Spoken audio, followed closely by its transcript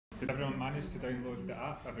Did everyone manage to download the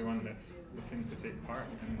app? Everyone that's looking to take part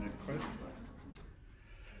in the quiz?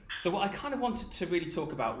 So what I kind of wanted to really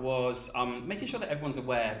talk about was making sure that everyone's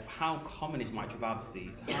aware how common is mitral valve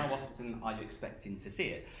disease, how often are you expecting to see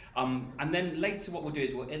it. And then later what we'll do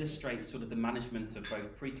is we'll illustrate sort of the management of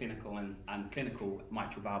both preclinical and clinical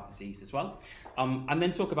mitral valve disease as well. And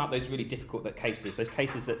then talk about those really difficult cases, those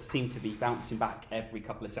cases that seem to be bouncing back every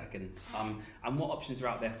couple of seconds, and what options are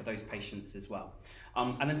out there for those patients as well.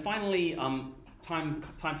 And then finally, time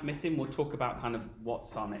permitting, we'll talk about kind of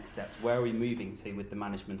what's our next steps, where are we moving to with the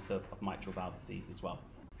management of mitral valve disease as well.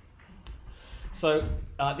 So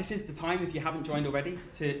this is the time, if you haven't joined already,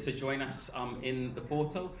 to join us in the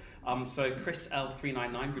portal. So Chris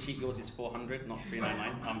L399, Brigitte, yours is 400, not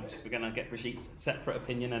 399. We're going to get Brigitte's separate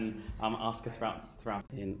opinion and ask her throughout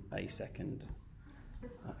in a second.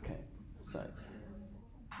 Okay, so.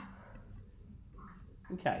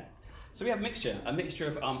 Okay. So we have a mixture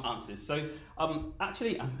of answers. So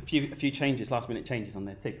actually, a few changes, last minute changes on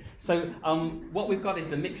there too. So what we've got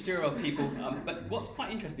is a mixture of people, but what's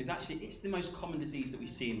quite interesting is actually it's the most common disease that we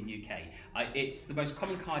see in the UK. It's the most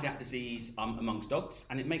common cardiac disease amongst dogs,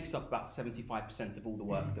 and it makes up about 75% of all the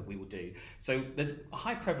work that we will do. So there's a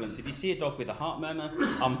high prevalence. If you see a dog with a heart murmur,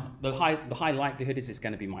 the high likelihood is it's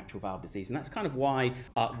going to be mitral valve disease, and that's kind of why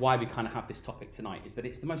we kind of have this topic tonight, is that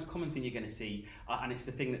it's the most common thing you're going to see, and it's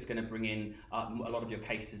the thing that's going to bring in a lot of your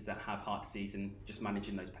cases that have heart disease, and just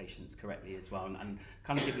managing those patients correctly as well, and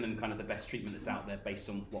kind of giving them kind of the best treatment that's out there based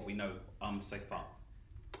on what we know so far.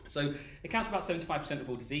 So it accounts for about 75% of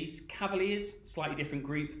all disease. Cavaliers, slightly different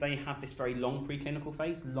group, they have this very long preclinical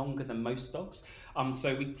phase, longer than most dogs.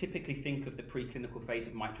 So we typically think of the preclinical phase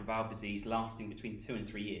of mitral valve disease lasting between 2 and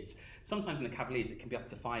 3 years. Sometimes in the Cavaliers it can be up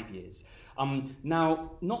to 5 years.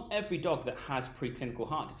 Now, not every dog that has preclinical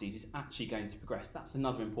heart disease is actually going to progress. That's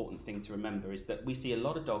another important thing to remember, is that we see a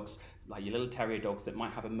lot of dogs, like your little terrier dogs, that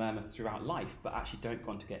might have a murmur throughout life, but actually don't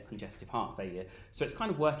go on to get congestive heart failure. So it's kind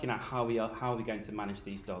of working out how are we going to manage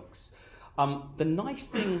these dogs. The nice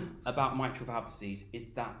thing about mitral valve disease is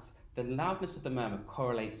that the loudness of the murmur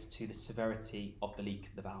correlates to the severity of the leak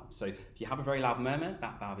of the valve. So if you have a very loud murmur,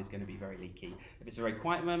 that valve is going to be very leaky. If it's a very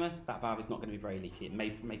quiet murmur, that valve is not going to be very leaky. It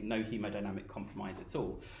may make no hemodynamic compromise at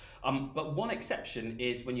all. But one exception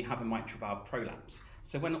is when you have a mitral valve prolapse.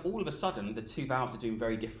 So when all of a sudden the two valves are doing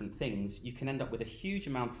very different things, you can end up with a huge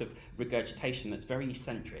amount of regurgitation that's very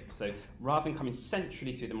eccentric. So rather than coming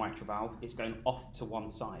centrally through the mitral valve, it's going off to one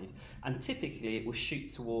side. And typically it will shoot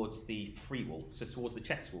towards the free wall, so towards the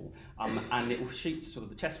chest wall. And it will shoot to sort of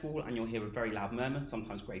the chest wall, and you'll hear a very loud murmur,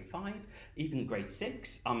 sometimes grade 5, even grade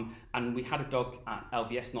 6. And we had a dog at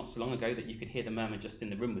LVS not so long ago that you could hear the murmur just in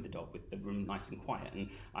the room with the dog, with the room nice and quiet. And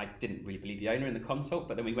I didn't really believe the owner in the consult,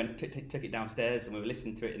 but then we went took it downstairs and we were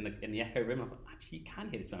listening to it in the echo room. I was like, actually, you can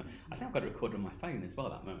hear this murmur. I think I've got it recorded on my phone as well,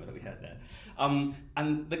 that murmur that we heard there.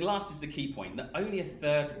 And the last is the key point, that only a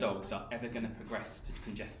third of dogs are ever going to progress to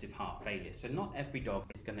congestive heart failure. So not every dog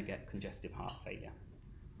is going to get congestive heart failure.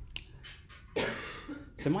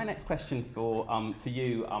 So my next question for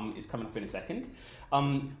you is coming up in a second.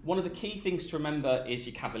 One of the key things to remember is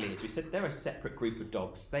your Cavaliers. We said they're a separate group of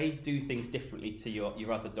dogs. They do things differently to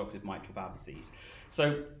your other dogs with mitral valve disease.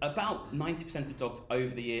 So about 90% of dogs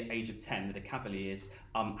over the age of 10 that are Cavaliers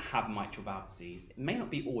have mitral valve disease. It may not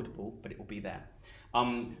be audible, but it will be there.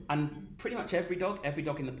 And pretty much every dog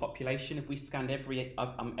in the population, if we scanned every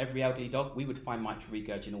elderly dog, we would find mitral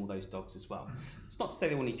regurg in all those dogs as well. It's not to say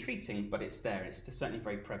they all need treating, but it's there. It's certainly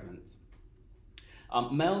very prevalent.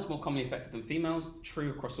 Males more commonly affected than females,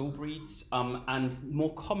 true across all breeds, and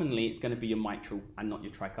more commonly it's going to be your mitral and not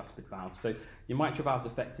your tricuspid valve. So your mitral valve is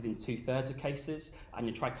affected in 2/3 of cases, and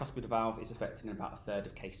your tricuspid valve is affected in about 1/3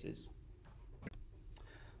 of cases.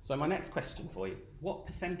 So my next question for you, what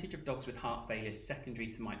percentage of dogs with heart failure secondary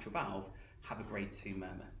to mitral valve have a grade 2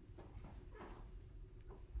 murmur?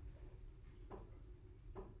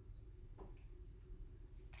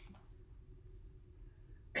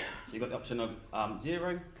 So you've got the option of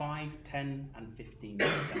 0, 5, 10 and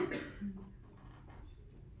 15%.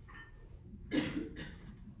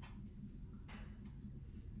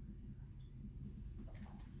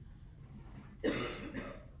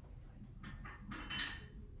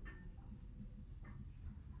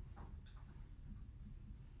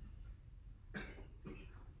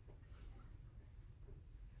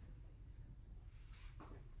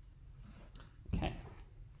 Okay.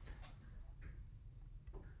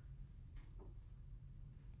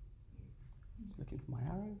 Looking for my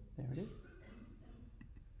arrow, there it is.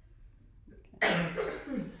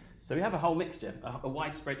 Okay. So we have a whole mixture, a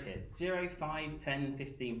widespread here, 0, 5, 10,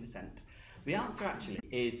 15%. The answer actually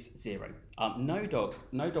is 0. No dog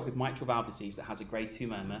with mitral valve disease that has a grade 2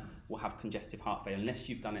 murmur will have congestive heart failure unless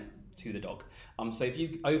you've done it to the dog. So if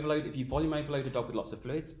you volume overload a dog with lots of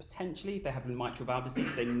fluids, potentially if they have mitral valve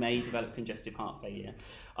disease, they may develop congestive heart failure.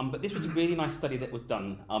 But this was a really nice study that was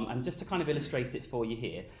done, and just to kind of illustrate it for you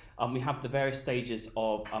here, we have the various stages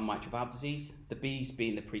of mitral valve disease, the B's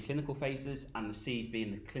being the preclinical phases and the C's being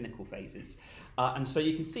the clinical phases. And so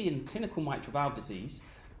you can see in clinical mitral valve disease,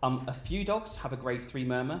 a few dogs have a grade 3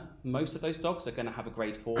 murmur, most of those dogs are going to have a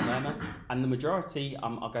grade 4 murmur, and the majority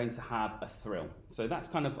are going to have a thrill. So that's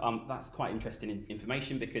kind of that's quite interesting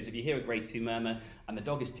information, because if you hear a grade 2 murmur and the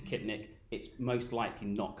dog is tachypnic, it's most likely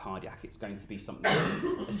not cardiac, it's going to be something else,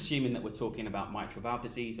 assuming that we're talking about mitral valve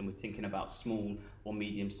disease and we're thinking about small or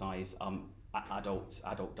medium-sized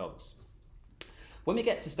adult dogs. When we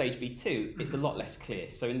get to stage B2, it's a lot less clear.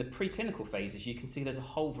 So in the preclinical phases, you can see there's a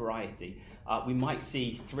whole variety. We might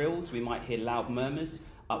see thrills, we might hear loud murmurs,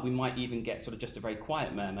 we might even get sort of just a very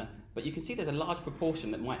quiet murmur, but you can see there's a large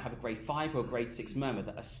proportion that might have a grade 5 or a grade 6 murmur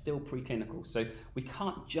that are still preclinical. So we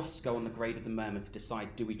can't just go on the grade of the murmur to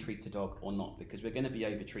decide do we treat a dog or not, because we're going to be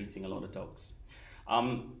over-treating a lot of dogs.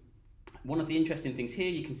 One of the interesting things here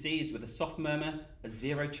you can see is with a soft murmur, a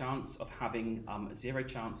zero chance of having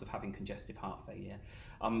congestive heart failure.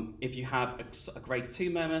 If you have a grade 2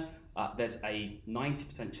 murmur, there's a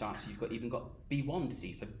 90% chance you've even got B1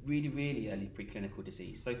 disease, so really, really early preclinical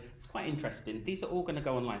disease. So it's quite interesting. These are all going to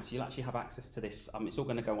go online, so you'll actually have access to this. It's all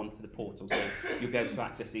going to go onto the portal, so you'll be able to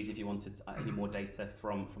access these if you wanted any more data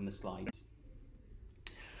from the slides.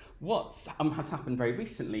 What has happened very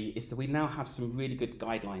recently is that we now have some really good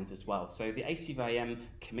guidelines as well. So the ACVIM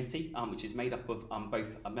committee, which is made up of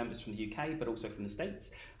both members from the UK but also from the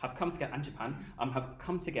States, have come together, and Japan, have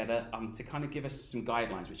come together to kind of give us some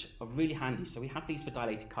guidelines which are really handy. So we have these for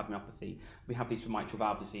dilated cardiomyopathy, we have these for mitral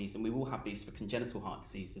valve disease, and we will have these for congenital heart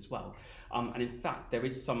disease as well. And in fact, there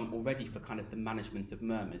is some already for kind of the management of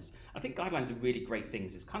murmurs. I think guidelines are really great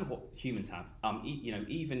things. It's kind of what humans have.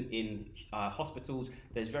 Even in hospitals,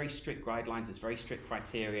 there's very strict guidelines, there's very strict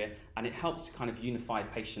criteria, and it helps to kind of unify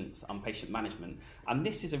patient management. And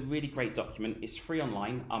this is a really great document. It's free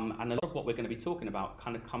online, and a lot of what we're going to be talking about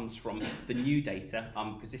kind of comes from the new data,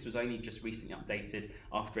 because this was only just recently updated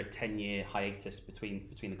after a 10-year hiatus between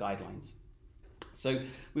the guidelines. So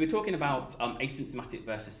we were talking about asymptomatic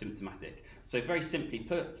versus symptomatic. So very simply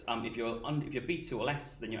put, if you're B2 or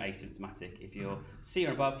less, then you're asymptomatic. If you're C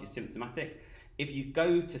or above, you're symptomatic. If you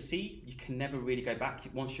go to C, you can never really go back.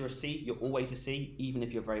 Once you're a C, you're always a C, even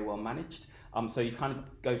if you're very well managed. So you kind of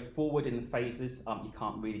go forward in the phases. You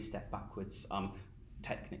can't really step backwards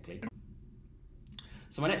technically.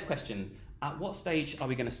 So my next question, at what stage are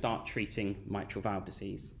we going to start treating mitral valve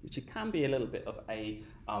disease? Which it can be a little bit of a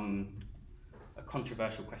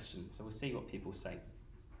controversial question. So we'll see what people say.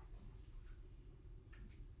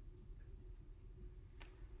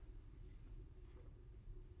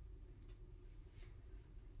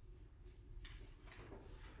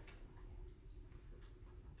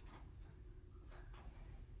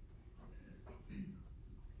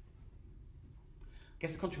 I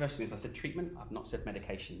guess the controversy is I said treatment, I've not said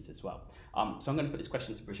medications as well. So I'm going to put this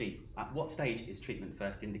question to Brigitte. At what stage is treatment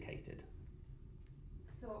first indicated?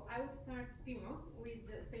 So I would start PIMO with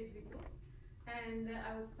stage B2, and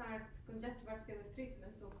I would start congestive heart failure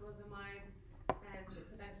treatment, so furosemide and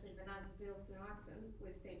potentially benazepil, spironolactone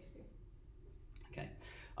with stage C. Okay.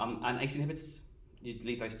 And ACE inhibitors, you'd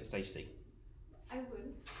leave those to stage C? I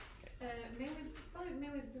would. Okay. Probably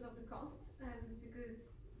mainly because of the cost, and because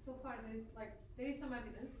so far there is some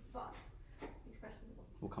evidence, but it's questionable.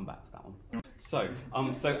 We'll come back to that one. So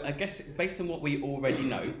I guess based on what we already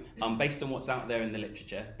know, based on what's out there in the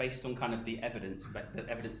literature, based on kind of the evidence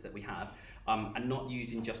that we have, and not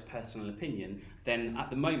using just personal opinion, then at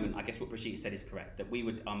the moment, I guess what Brigitte said is correct, that we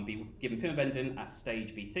would be given pimobendan at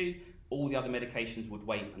stage B2. All the other medications would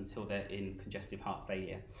wait until they're in congestive heart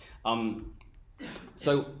failure.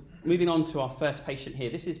 So moving on to our first patient here.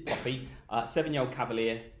 This is Poppy, 7-year-old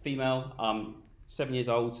Cavalier, female, 7 years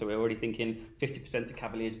old, so we're already thinking 50% of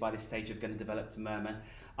Cavaliers by this stage are going to develop to murmur.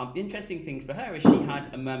 The interesting thing for her is she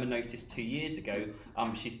had a murmur notice 2 years ago.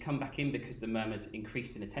 She's come back in because the murmurs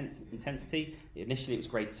increased in intensity. Initially it was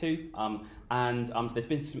grade 2, and there's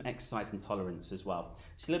been some exercise intolerance as well.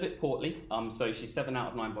 She's a little bit portly, so she's 7 out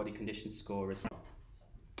of 9 body condition score as well.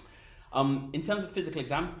 In terms of physical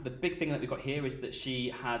exam, the big thing that we've got here is that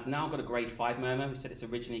she has now got a grade 5 murmur. We said it's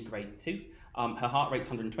originally grade 2. Her heart rate's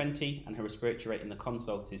 120 and her respiratory rate in the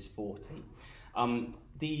consult is 40.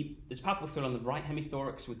 There's palpable thrill on the right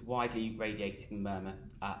hemithorax with widely radiating murmur,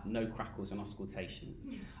 no crackles and auscultation.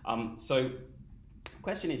 So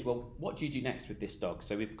Question is, well, what do you do next with this dog?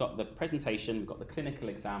 So we've got the presentation, we've got the clinical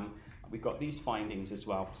exam, we've got these findings as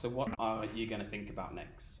well. So what are you going to think about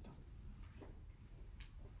next?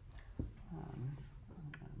 Put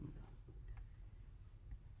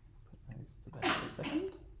those to bed for a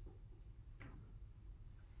second.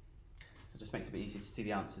 So it just makes it a bit easier to see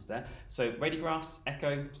the answers there. So radiographs,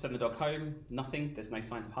 echo, send the dog home, nothing, there's no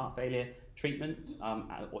signs of heart failure, treatment,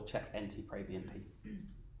 or check NT-proBNP.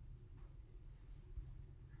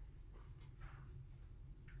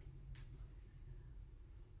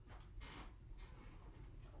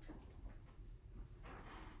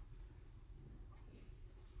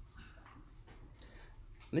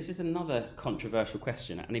 And this is another controversial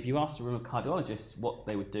question, and if you asked a room of cardiologists what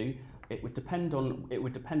they would do, it would depend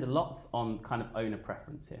a lot on kind of owner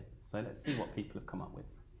preference here. So let's see what people have come up with.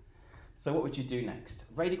 So what would you do next?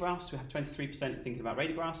 Radiographs, we have 23% thinking about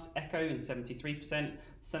radiographs, echo in 73%,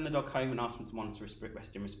 send the dog home and ask them to monitor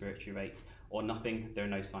resting respiratory rate, or nothing, there are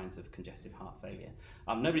no signs of congestive heart failure.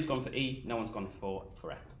 Nobody's gone for E, no one's gone for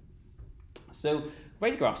F. So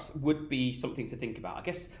radiographs would be something to think about. I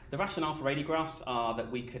guess the rationale for radiographs are that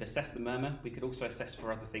we could assess the murmur, we could also assess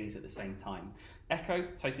for other things at the same time. Echo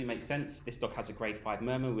totally makes sense. This dog has a grade 5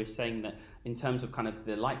 murmur. We're saying that in terms of kind of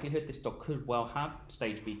the likelihood, this dog could well have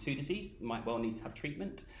stage B2 disease, might well need to have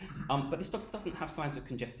treatment. But this dog doesn't have signs of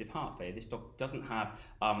congestive heart failure. This dog doesn't have,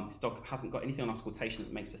 this dog hasn't got anything on auscultation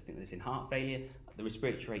that makes us think that it's in heart failure. The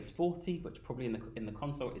respiratory rate's 40, which probably in the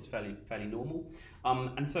consult is fairly normal.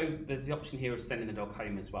 And so there's the option here of sending the dog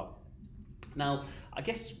home as well. Now, I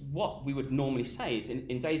guess what we would normally say is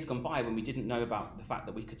in days gone by when we didn't know about the fact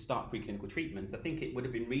that we could start preclinical treatment, I think it would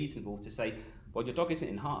have been reasonable to say, well, your dog isn't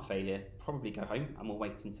in heart failure, probably go home and we'll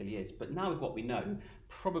wait until he is. But now with what we know,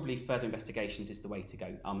 probably further investigations is the way to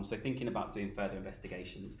go. So thinking about doing further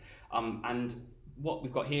investigations. And what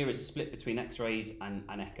we've got here is a split between X-rays and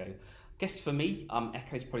echo. I guess for me,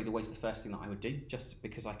 echo is probably always the first thing that I would do, just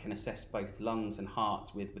because I can assess both lungs and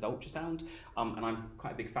hearts with ultrasound, and I'm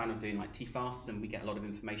quite a big fan of doing like TFASTs, and we get a lot of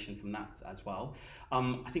information from that as well.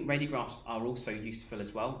 I think radiographs are also useful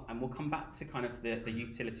as well, and we'll come back to kind of the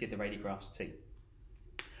utility of the radiographs too.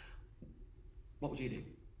 What would you do?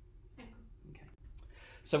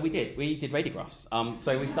 So we did radiographs.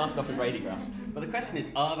 So we started off with radiographs. But the question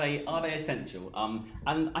is, are they essential?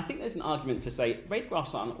 And I think there's an argument to say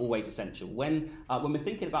radiographs aren't always essential. When we're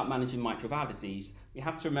thinking about managing mitral valve disease, we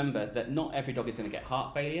have to remember that not every dog is going to get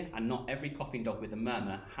heart failure, and not every coughing dog with a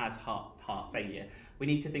murmur has heart failure. We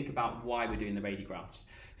need to think about why we're doing the radiographs.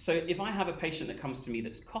 So if I have a patient that comes to me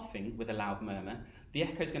that's coughing with a loud murmur, the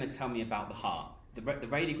echo is going to tell me about the heart. The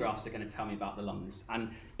radiographs are going to tell me about the lungs,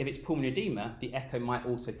 and if it's pulmonary edema, the echo might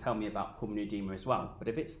also tell me about pulmonary edema as well. But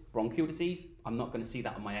if it's bronchial disease, I'm not going to see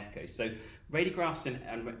that on my echo. So radiographs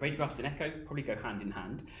and echo probably go hand in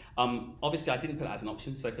hand. Obviously, I didn't put that as an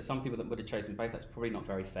option, so for some people that would have chosen both, that's probably not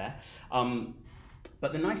very fair.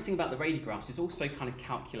 But the nice thing about the radiographs is also kind of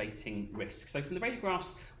calculating risk. So from the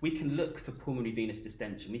radiographs, we can look for pulmonary venous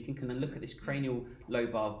distension. We can kind of look at this cranial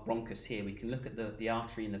lobar bronchus here. We can look at the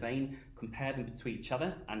artery and the vein, compare them to each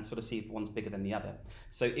other, and sort of see if one's bigger than the other.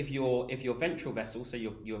 So if your ventral vessel, so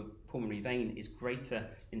your pulmonary vein, is greater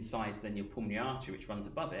in size than your pulmonary artery, which runs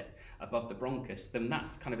above it, above the bronchus, then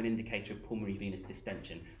that's kind of an indicator of pulmonary venous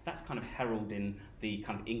distension. That's kind of heralding the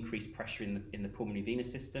kind of increased pressure in the pulmonary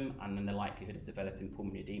venous system, and then the likelihood of developing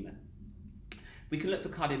pulmonary edema. We can look for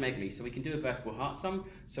cardiomegaly, so we can do a vertebral heart sum.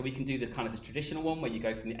 So we can do the kind of the traditional one where you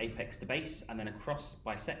go from the apex to base and then across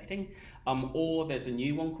bisecting. Or there's a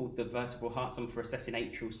new one called the vertebral heart sum for assessing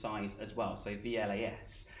atrial size as well, so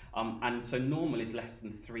VLAS. And so normal is less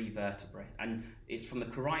than 3 vertebrae, and it's from the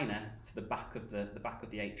carina to the back of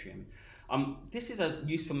the atrium. This is a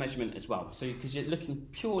useful measurement as well, so because you're looking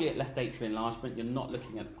purely at left atrial enlargement, you're not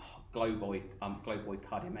looking at globoid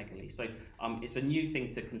cardiomegaly. So it's a new thing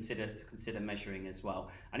to consider measuring as well,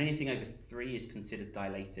 and anything over 3 is considered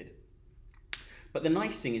dilated. But the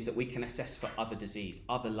nice thing is that we can assess for other disease,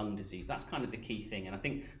 other lung disease. That's kind of the key thing. And I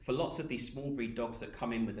think for lots of these small breed dogs that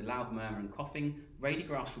come in with a loud murmur and coughing,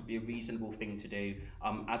 radiographs would be a reasonable thing to do,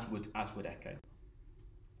 as would echo.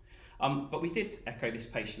 But we did echo this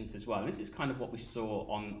patient as well, and this is kind of what we saw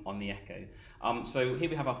on the echo. So here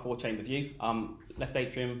we have our 4-chamber view, left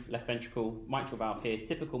atrium, left ventricle, mitral valve here,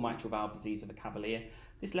 typical mitral valve disease of a cavalier.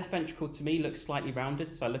 This left ventricle to me looks slightly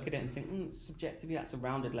rounded, so I look at it and think, subjectively that's a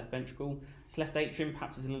rounded left ventricle. This left atrium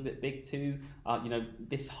perhaps is a little bit big too.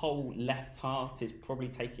 This whole left heart is probably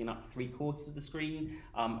taking up 3/4 of the screen,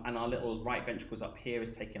 and our little right ventricles up here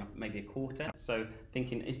is taking up maybe 1/4. So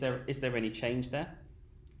thinking, is there any change there?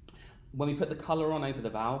 When we put the colour on over the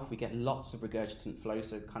valve, we get lots of regurgitant flow,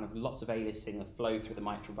 so kind of lots of alising of flow through the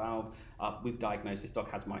mitral valve. We've diagnosed this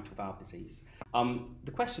dog has mitral valve disease.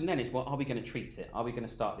 The question then is, well, are we going to treat it? Are we going to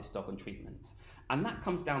start this dog on treatment? And that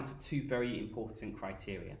comes down to two very important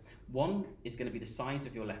criteria. One is going to be the size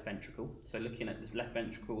of your left ventricle, so looking at this left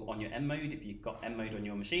ventricle on your M mode, if you've got M mode on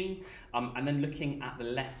your machine, and then looking at the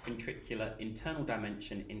left ventricular internal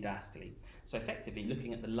dimension in diastole. So effectively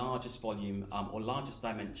looking at the largest volume or largest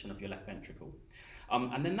dimension of your left ventricle.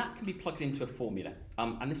 And then that can be plugged into a formula.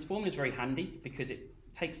 And this formula is very handy because it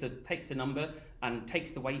takes a number and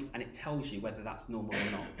takes the weight and it tells you whether that's normal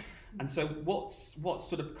or not. And so what's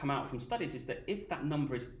sort of come out from studies is that if that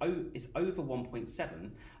number is over 1.7,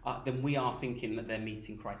 then we are thinking that they're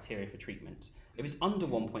meeting criteria for treatment. If it's under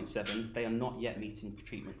 1.7, they are not yet meeting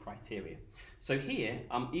treatment criteria. So here,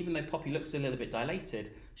 even though Poppy looks a little bit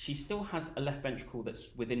dilated, she still has a left ventricle that's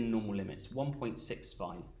within normal limits,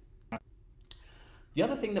 1.65. The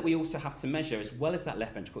other thing that we also have to measure, as well as that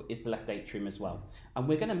left ventricle, is the left atrium as well. And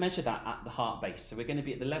we're going to measure that at the heart base. So we're going to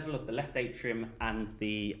be at the level of the left atrium and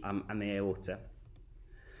the aorta.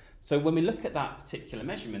 So when we look at that particular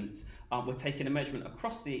measurement, we're taking a measurement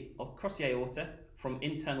across the aorta, from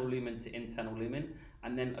internal lumen to internal lumen,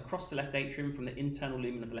 and then across the left atrium, from the internal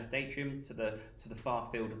lumen of the left atrium to the far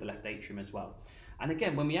field of the left atrium as well. And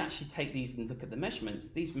again, when we actually take these and look at the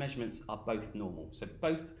measurements, these measurements are both normal. So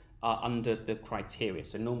both are under the criteria.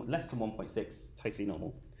 So normal, less than 1.6, totally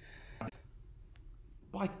normal.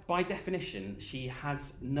 By definition, she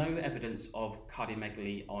has no evidence of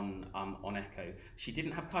cardiomegaly on echo. She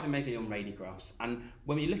didn't have cardiomegaly on radiographs. And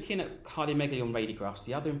when we're looking at cardiomegaly on radiographs,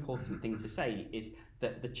 the other important thing to say is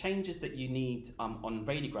that the changes that you need on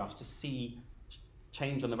radiographs to see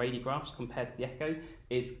change on the radiographs compared to the echo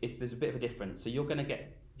is there's a bit of a difference. So you're going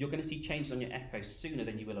to see changes on your echo sooner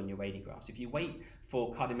than you will on your radiographs. If you wait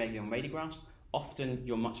for cardiomegaly on radiographs, often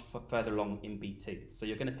you're much further along in B2. So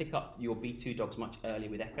you're going to pick up your B2 dogs much earlier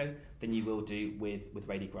with echo than you will do with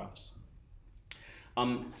radiographs.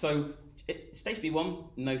 Stage B1,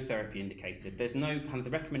 no therapy indicated. There's no kind of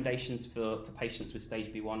the recommendations for patients with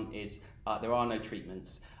stage B1 is there are no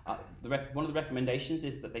treatments. One of the recommendations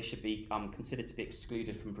is that they should be considered to be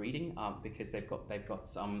excluded from breeding because they've got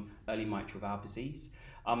some early mitral valve disease.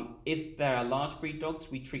 If there are large breed dogs,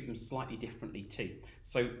 we treat them slightly differently too.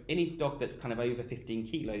 So any dog that's kind of over 15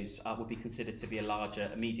 kilos would be considered to be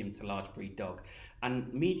a medium to large breed dog.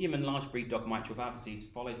 And medium and large breed dog mitral valve disease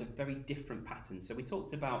follows a very different pattern. So we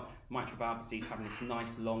talked about mitral valve disease having this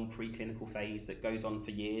nice long preclinical phase that goes on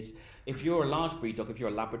for years. If you're a large breed dog, if you're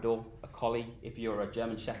a Labrador, a Collie, if you're a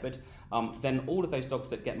German Shepherd, then all of those dogs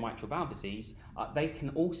that get mitral valve disease, they can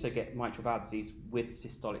also get mitral valve disease with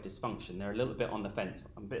systolic dysfunction. They're a little bit on the fence,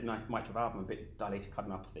 a bit mitral valve and a bit dilated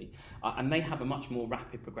cardiomyopathy, and they have a much more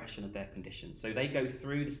rapid progression of their condition. So they go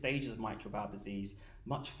through the stages of mitral valve disease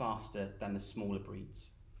much faster than the smaller breeds.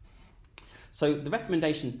 So the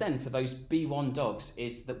recommendations then for those B1 dogs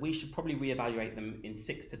is that we should probably reevaluate them in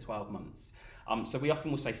 6 to 12 months. So we often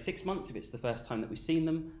will say 6 months if it's the first time that we've seen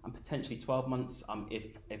them, and potentially 12 months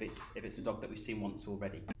if it's a dog that we've seen once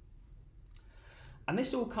already. And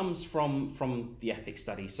this all comes from the EPIC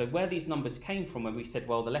study. So where these numbers came from when we said,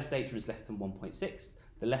 well, the left atrium is less than 1.6,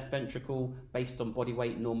 the left ventricle, based on body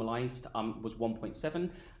weight normalised, was 1.7.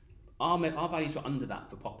 Our values were under that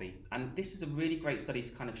for Poppy. And this is a really great study to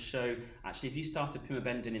kind of show, actually, if you started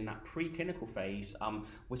pimobendan in that preclinical phase,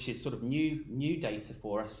 which is sort of new data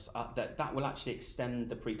for us, that will actually extend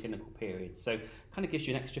the preclinical period. So kind of gives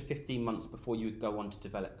you an extra 15 months before you would go on to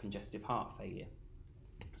develop congestive heart failure.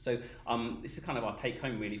 So this is kind of our take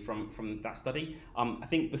home really from that study. I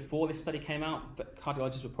think before this study came out, that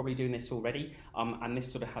cardiologists were probably doing this already, and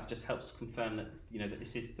this sort of just helps to confirm that that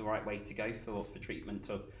this is the right way to go for treatment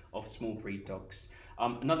of small breed dogs.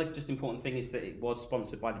 Another just important thing is that it was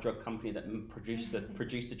sponsored by the drug company that produced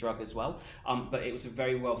the drug as well, but it was a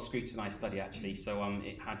very well scrutinized study actually. So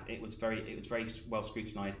it was very well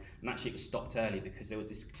scrutinized, and actually it was stopped early because there was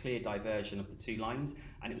this clear diversion of the two lines,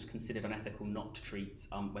 and it was considered unethical not to treat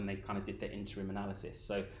when they kind of did the interim analysis.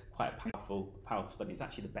 So quite a powerful study. It's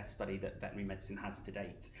actually the best study that veterinary medicine has to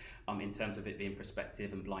date in terms of it being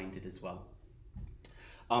prospective and blinded as well.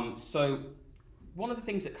 So one of the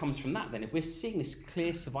things that comes from that then, if we're seeing this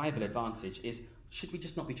clear survival advantage, is should we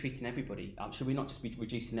just not be treating everybody? Should we not just be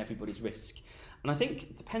reducing everybody's risk? And I think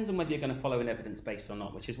it depends on whether you're going to follow an evidence base or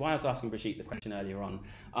not, which is why I was asking Brigitte the question earlier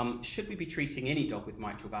on. Should we be treating any dog with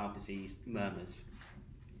mitral valve disease murmurs?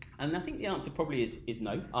 And I think the answer probably is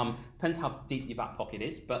no. Depends how deep your back pocket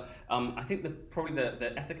is, but I think probably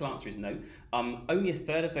the ethical answer is no. Only a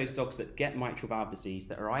third of those dogs that get mitral valve disease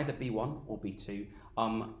that are either B1 or B2,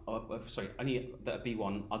 only that are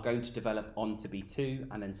B1 are going to develop onto B2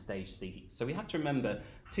 and then stage C. So we have to remember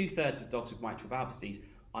 2/3 of dogs with mitral valve disease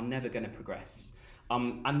are never going to progress.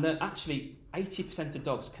 And that actually 80% of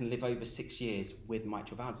dogs can live over 6 years with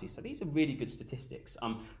mitral valve disease. So these are really good statistics.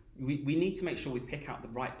 We need to make sure we pick out the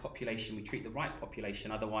right population, we treat the right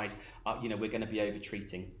population, otherwise we're going to be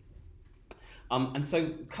over-treating. And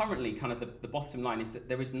so currently kind of the bottom line is that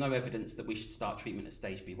there is no evidence that we should start treatment at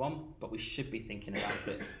stage B1, but we should be thinking about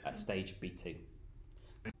it at stage B2.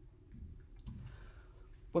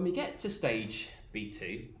 When we get to stage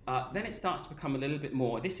B2, then it starts to become a little bit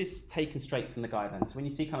more, this is taken straight from the guidelines. So when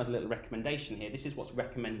you see kind of a little recommendation here, this is what's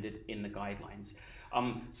recommended in the guidelines.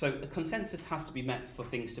 So the consensus has to be met for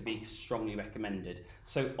things to be strongly recommended.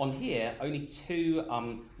 So on here, only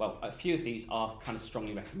a few of these are kind of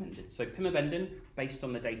strongly recommended. So pimobendan, based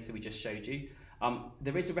on the data we just showed you,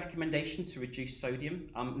 there is a recommendation to reduce sodium.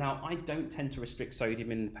 Now, I don't tend to restrict sodium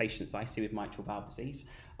in the patients I see with mitral valve disease.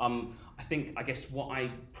 I guess what I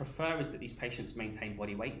prefer is that these patients maintain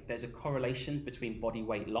body weight. There's a correlation between body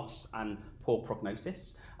weight loss and poor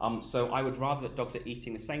prognosis. So I would rather that dogs are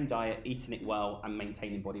eating the same diet, eating it well, and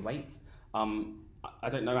maintaining body weight. I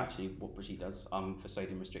don't know actually what Brigitte does for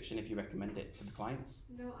sodium restriction, if you recommend it to the clients.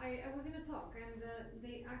 No, I was in a talk and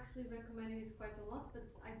they actually recommended it quite a lot, but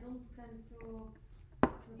I don't tend to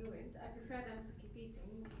do it. I prefer them to keep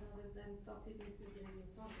eating rather than stop eating because there is no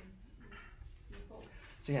salt.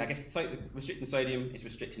 So yeah, I guess restricting sodium is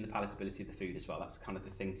restricting the palatability of the food as well. That's kind of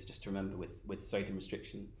the thing to just remember with sodium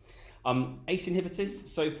restriction. ACE inhibitors,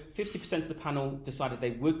 so 50% of the panel decided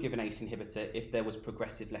they would give an ACE inhibitor if there was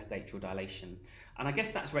progressive left atrial dilation. And I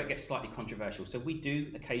guess that's where it gets slightly controversial. So we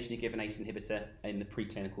do occasionally give an ACE inhibitor in the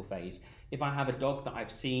preclinical phase. If I have a dog that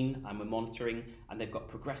I've seen and we're monitoring and they've got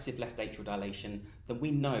progressive left atrial dilation, then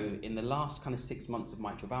we know in the last kind of 6 months of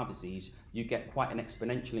mitral valve disease, you get quite an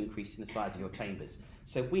exponential increase in the size of your chambers.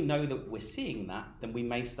 So if we know that we're seeing that, then we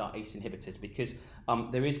may start ACE inhibitors because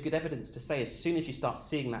there is good evidence to say as soon as you start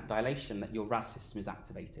seeing that dilation that your RAS system is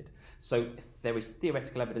activated. So there is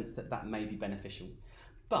theoretical evidence that that may be beneficial.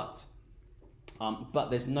 But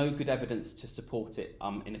there's no good evidence to support it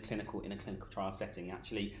in a clinical trial setting.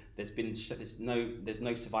 Actually, there's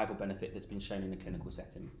no survival benefit that's been shown in a clinical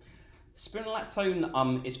setting.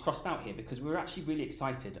 Spironolactone is crossed out here because we were actually really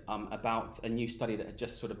excited about a new study that had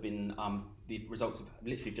just sort of been, the results have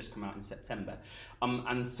literally just come out in September.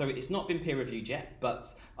 And so it's not been peer reviewed yet,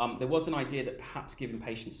 but there was an idea that perhaps giving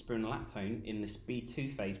patients spironolactone in this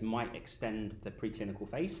B2 phase might extend the preclinical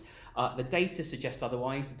phase. The data suggests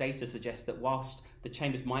otherwise. The data suggests that whilst the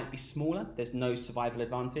chambers might be smaller, there's no survival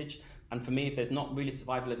advantage. And for me, if there's not really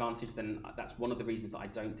survival advantage, then that's one of the reasons that I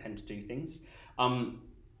don't tend to do things.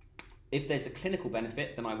 If there's a clinical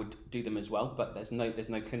benefit, then I would do them as well, but there's no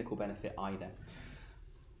clinical benefit either.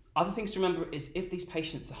 Other things to remember is if these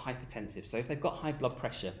patients are hypertensive, so if they've got high blood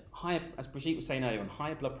pressure, as Brigitte was saying earlier on,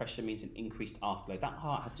 higher blood pressure means an increased afterflow. That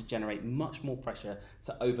heart has to generate much more pressure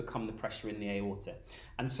to overcome the pressure in the aorta.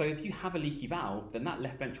 And so if you have a leaky valve, then that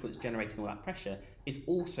left ventricle that's generating all that pressure is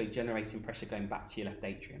also generating pressure going back to your left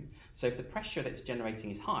atrium. So if the pressure that's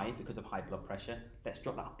generating is high because of high blood pressure, let's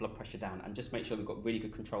drop that blood pressure down and just make sure we've got really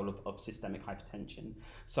good control of systemic hypertension.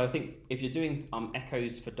 So I think if you're doing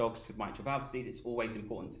echoes for dogs with mitral valve disease, it's always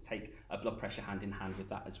important to take a blood pressure hand in hand with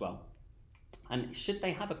that as well. And should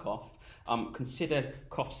they have a cough, consider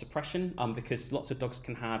cough suppression because lots of dogs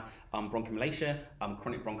can have bronchomalacia,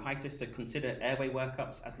 chronic bronchitis, so consider airway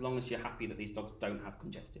workups as long as you're happy that these dogs don't have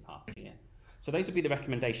congestive heart failure. So those would be the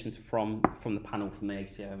recommendations from the panel from the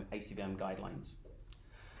ACVM guidelines.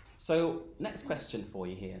 So next question for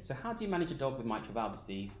you here. So how do you manage a dog with mitral valve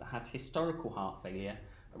disease that has historical heart failure,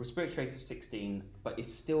 a respiratory rate of 16, but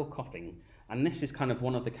is still coughing? And this is kind of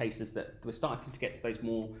one of the cases that we're starting to get to those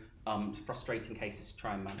more frustrating cases to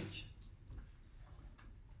try and manage.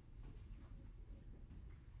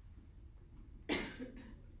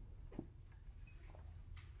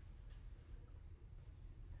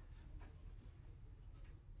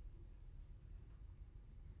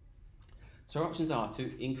 So our options are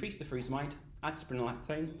to increase the furosemide, add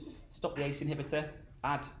spironolactone, stop the ACE inhibitor,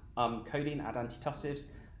 add codeine, add antitussives,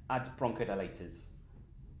 add bronchodilators.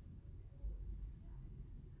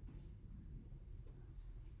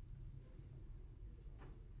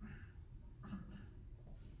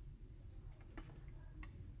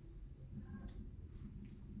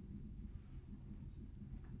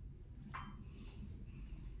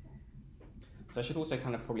 So I should also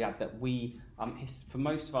kind of probably add that we, for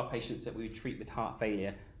most of our patients that we would treat with heart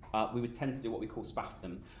failure, we would tend to do what we call SPAF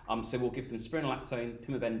them. So we'll give them spironolactone,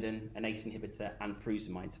 pimobendan, an ACE inhibitor, and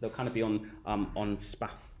frusemide. So they'll kind of be on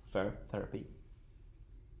SPAF therapy.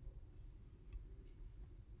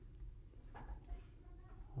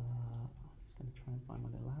 I'm just going to try and find my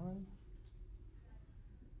little arrow.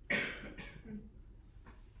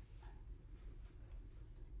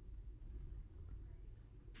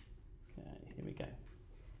 Here we go.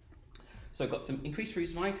 So I've got some increased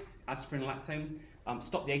frusemide, add spironolactone,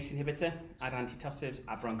 stop the ACE inhibitor, add antitussives,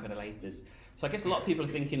 add bronchodilators. So I guess a lot of people are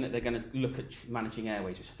thinking that they're going to look at managing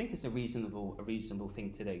airways, which I think is a reasonable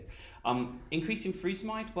thing to do. Increasing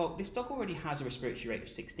frusemide, well, this dog already has a respiratory rate of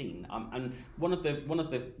 16, and one of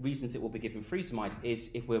the reasons it will be given frusemide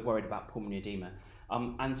is if we're worried about pulmonary edema.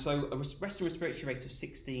 And so a resting respiratory rate of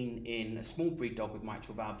 16 in a small breed dog with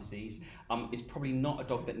mitral valve disease is probably not a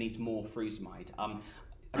dog that needs more frusemide.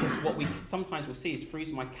 I guess what we sometimes will see is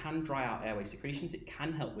frusemide can dry out airway secretions. It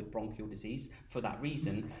can help with bronchial disease for that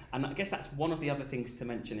reason. And I guess that's one of the other things to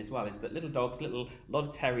mention as well, is that little dogs, a lot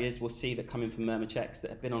of terriers we'll see that come in for murmur checks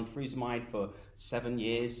that have been on frusemide for 7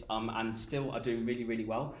 years and still are doing really, really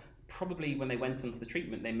well. Probably when they went onto the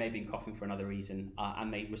treatment, they may have been coughing for another reason,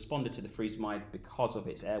 and they responded to the frusemide because of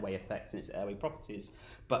its airway effects and its airway properties,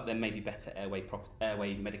 but there may be better airway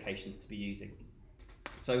medications to be using.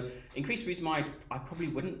 So increased frusemide, I probably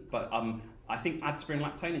wouldn't, but I think add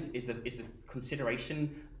spironolactone is a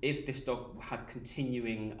consideration if this dog had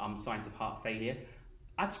continuing signs of heart failure.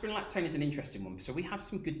 Add spironolactone is an interesting one. So we have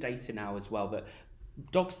some good data now as well that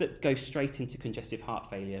dogs that go straight into congestive heart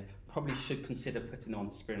failure probably should consider putting them on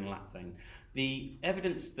spironolactone. The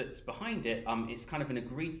evidence that's behind it is kind of an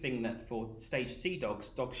agreed thing that for stage C dogs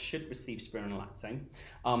should receive spironolactone.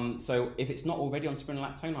 So if it's not already on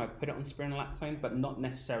spironolactone, I would put it on spironolactone, but not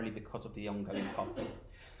necessarily because of the ongoing cough.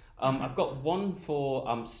 I've got one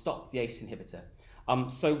for stop the ACE inhibitor.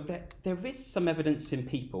 So there is some evidence in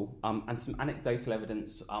people and some anecdotal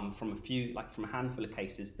evidence from a handful of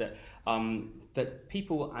cases that that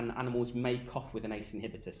people and animals may cough with an ACE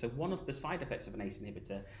inhibitor. So one of the side effects of an ACE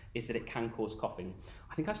inhibitor is that it can cause coughing.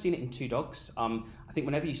 I think I've seen it in 2 dogs. I think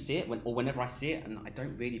whenever you see it, whenever I see it, and I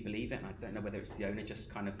don't really believe it, and I don't know whether it's the owner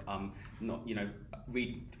just kind of not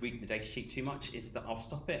reading the data sheet too much, is that I'll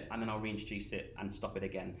stop it and then I'll reintroduce it and stop it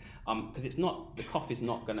again, because it's not, the cough is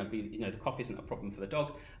not going to be, the cough isn't a problem for the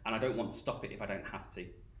dog, and I don't want to stop it if I don't have to.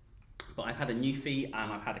 But I've had a Newfie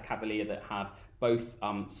and I've had a Cavalier that have both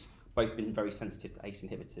been very sensitive to ACE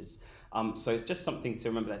inhibitors. So it's just something to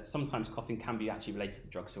remember that sometimes coughing can be actually related to the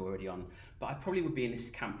drugs they're already on. But I probably would be in this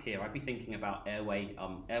camp here. I'd be thinking about airway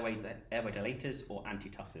dilators or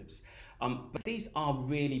antitussives. But these are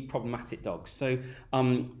really problematic dogs. So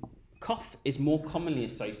cough is more commonly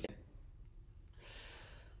associated.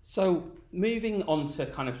 So moving on to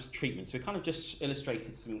kind of treatments, we kind of just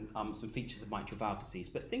illustrated some features of mitral valve disease,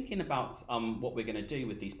 but thinking about what we're going to do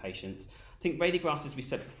with these patients, I think radiographs, as we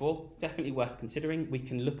said before, definitely worth considering. We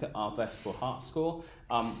can look at our vertebral heart score,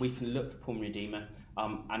 we can look for pulmonary edema,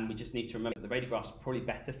 and we just need to remember that the radiographs are probably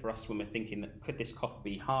better for us when we're thinking that could this cough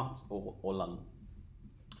be heart or lung.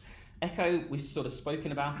 Echo, we've sort of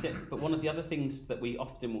spoken about it, but one of the other things that we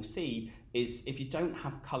often will see is if you don't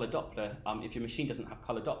have colour Doppler, if your machine doesn't have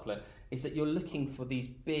colour Doppler, is that you're looking for these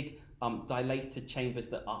big dilated chambers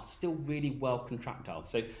that are still really well contractile.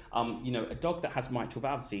 So, a dog that has mitral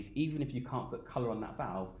valve disease, even if you can't put colour on that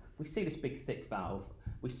valve, we see this big thick valve,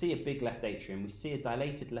 we see a big left atrium, we see a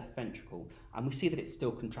dilated left ventricle, and we see that it's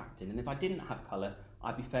still contracting. And if I didn't have colour,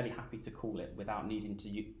 I'd be fairly happy to call it without needing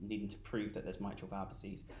to prove that there's mitral valve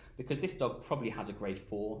disease, because this dog probably has a grade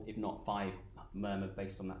 4, if not 5, murmur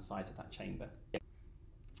based on that size of that chamber.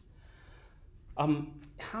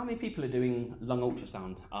 How many people are doing lung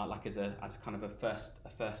ultrasound, like as kind of a first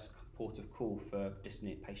port of call for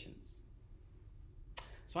dyspneic patients?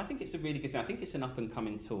 So I think it's a really good thing. I think it's an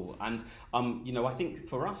up-and-coming tool. And, I think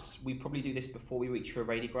for us, we probably do this before we reach for a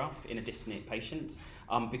radiograph in a dyspneic patient,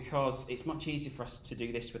 because it's much easier for us to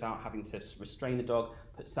do this without having to restrain the dog,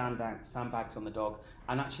 put sandbags on the dog,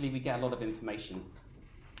 and actually we get a lot of information.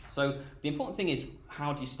 So the important thing is,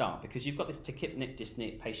 how do you start? Because you've got this tachypnic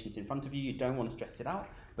dyspneic patient in front of you, you don't want to stress it out,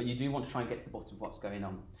 but you do want to try and get to the bottom of what's going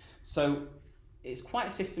on. So it's quite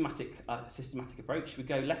a systematic approach. We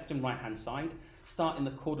go left and right hand side, start in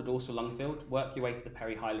the caudodorsal lung field, work your way to the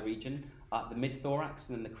perihilar region, the mid-thorax,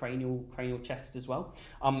 and then the cranial chest as well.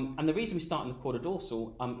 And the reason we start in the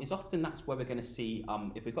caudodorsal is often that's where we're going to see,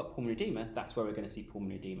 if we've got pulmonary edema, that's where we're going to see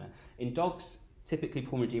pulmonary edema. In dogs, Typically,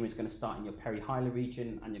 pulmonary edema is going to start in your perihilar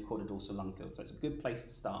region and your chordodorsal lung field, so it's a good place to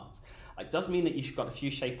start. It does mean that you've got a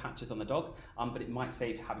few shade patches on the dog, but it might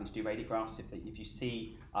save having to do radiographs if you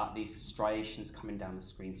see these striations coming down the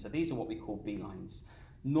screen. So these are what we call B lines.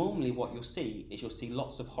 Normally what you'll see is you'll see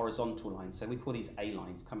lots of horizontal lines, so we call these A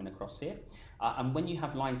lines coming across here. And when you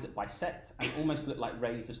have lines that bisect and almost look like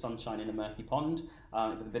rays of sunshine in a murky pond,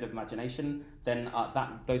 with a bit of imagination, then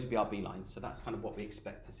those would be our B lines. So that's kind of what we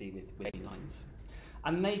expect to see with A lines.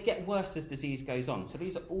 And they get worse as disease goes on. So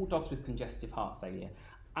these are all dogs with congestive heart failure.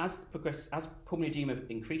 As pulmonary edema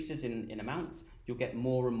increases in amount, you'll get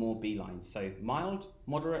more and more B lines. So mild,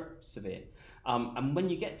 moderate, severe. And when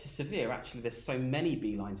you get to severe, actually there's so many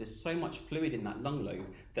B lines, there's so much fluid in that lung lobe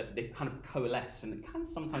that they kind of coalesce, and it can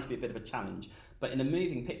sometimes be a bit of a challenge. But in a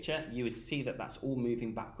moving picture, you would see that that's all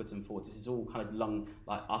moving backwards and forwards. This is all kind of lung,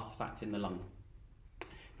 like artifact in the lung.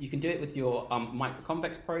 You can do it with your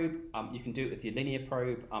microconvex probe, you can do it with your linear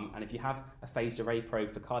probe, and if you have a phased array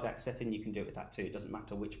probe for cardiac setting, you can do it with that too. It doesn't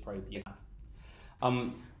matter which probe you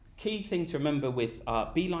have. Key thing to remember with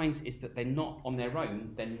B lines is that they're not on their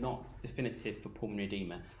own, they're not definitive for pulmonary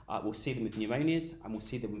edema. We'll see them with pneumonias and we'll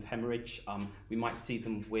see them with hemorrhage. We might see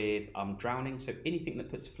them with drowning, so anything that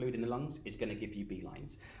puts fluid in the lungs is going to give you B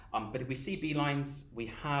lines. But if we see B lines, we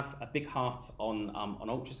have a big heart on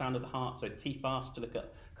ultrasound of the heart, so TFAST to look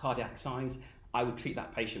at cardiac size. I would treat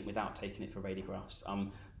that patient without taking it for radiographs.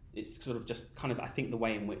 It's sort of just kind of, I think, the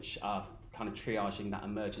way in which kind of triaging that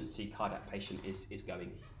emergency cardiac patient is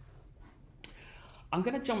going. I'm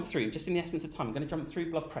going to jump through, just in the essence of time, I'm going to jump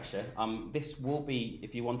through blood pressure. This will be,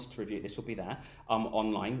 if you wanted to review it, this will be there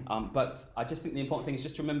online. But I just think the important thing is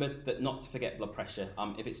just to remember that not to forget blood pressure.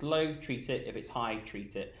 If it's low, treat it. If it's high,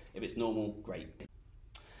 treat it. If it's normal, great.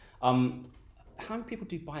 How many people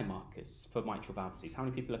do biomarkers for mitral valve disease? How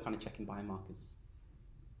many people are kind of checking biomarkers?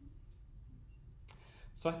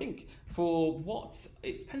 So I think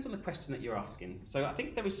it depends on the question that you're asking. So I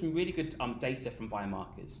think there is some really good data from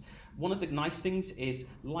biomarkers. One of the nice things is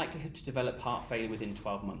likelihood to develop heart failure within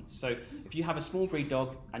 12 months. So if you have a small breed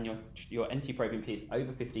dog and your NT-proBNP is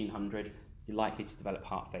over 1500, you're likely to develop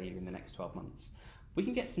heart failure in the next 12 months. We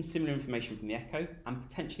can get some similar information from the echo and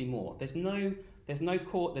potentially more. There's no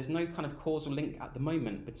kind of causal link at the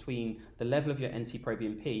moment between the level of your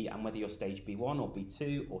NT-proBNP and whether you're stage B1 or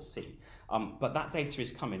B2 or C. But that data is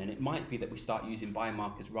coming, and it might be that we start using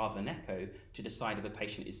biomarkers rather than echo to decide if a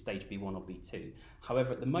patient is stage B1 or B2.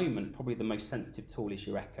 However, at the moment, probably the most sensitive tool is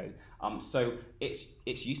your echo. So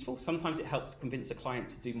it's useful. Sometimes it helps convince a client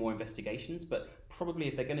to do more investigations, but probably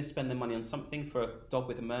if they're going to spend their money on something for a dog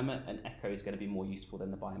with a murmur, an echo is going to be more useful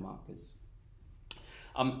than the biomarkers.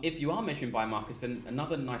 If you are measuring biomarkers, then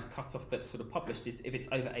another nice cutoff that's sort of published is if it's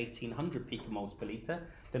over 1800 picomoles per litre,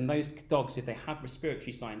 then those dogs, if they have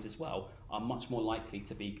respiratory signs as well, are much more likely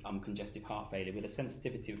to be congestive heart failure with a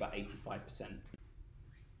sensitivity of about 85%.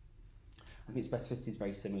 I think specificity is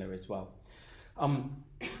very similar as well.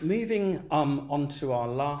 Moving on to our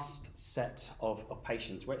last set of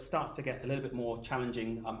patients, where it starts to get a little bit more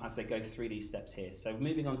challenging as they go through these steps here. So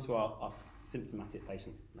moving on to our symptomatic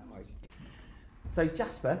patients. No worries. So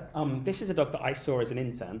Jasper, this is a dog that I saw as an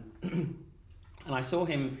intern, and I saw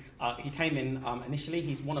him, he came in initially,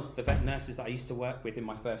 he's one of the vet nurses that I used to work with in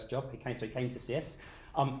my first job, so he came to see us.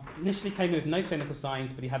 Initially came in with no clinical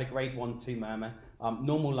signs, but he had a grade 1-2 murmur,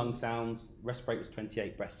 normal lung sounds, respiratory rate was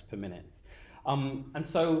 28 breaths per minute. And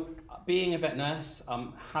so, being a vet nurse,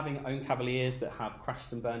 having owned Cavaliers that have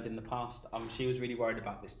crashed and burned in the past, she was really worried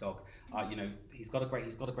about this dog. You know, he's got a grade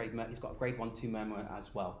 1-2 murmur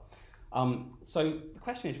as well. So the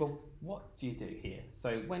question is, well, what do you do here?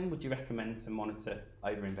 So when would you recommend to monitor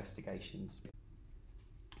over investigations?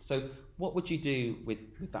 So what would you do with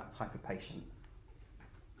that type of patient?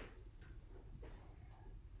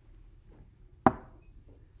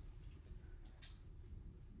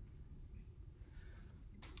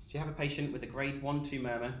 So you have a patient with a grade 1-2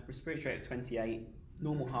 murmur, respiratory rate of 28,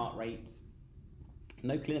 normal heart rate,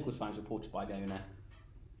 no clinical signs reported by the owner.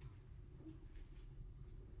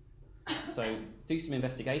 So do some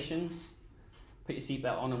investigations, put your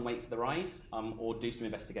seatbelt on and wait for the ride, or do some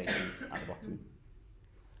investigations at the bottom.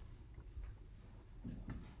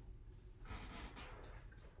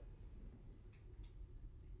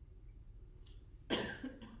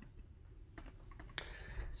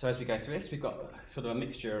 So as we go through this, we've got sort of a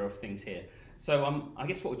mixture of things here. So I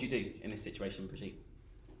guess what would you do in this situation, Brigitte?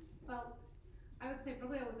 Well, I would say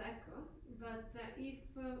probably I would echo, but if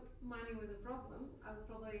money was a problem, I would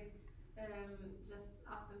probably just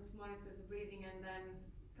ask them to monitor the breathing and then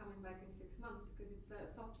coming back in 6 months, because it's a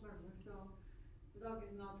soft murmur, so the dog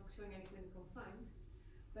is not showing any clinical signs.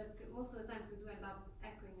 But most of the times we do end up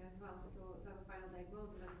echoing as well to have a final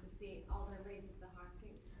diagnosis and to see how they rated the heart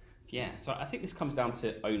rate. Yeah, so I think this comes down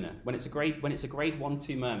to owner. When it's a grade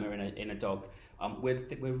 1-2 murmur in a dog, we're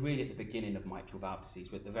really at the beginning of mitral valve disease.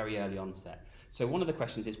 We're at the very early onset. So one of the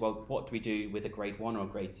questions is, well, what do we do with a grade 1 or a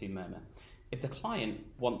grade 2 murmur? If the client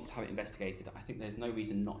wants to have it investigated, I think there's no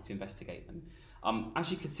reason not to investigate them. As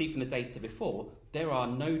you could see from the data before, there are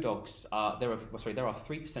no dogs. There are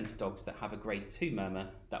 3% of dogs that have a grade 2 murmur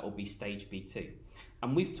that will be stage B2.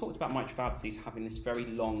 And we've talked about mitral valve disease having this very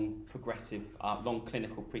long, progressive, long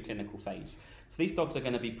clinical, preclinical phase. So these dogs are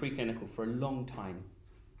going to be preclinical for a long time.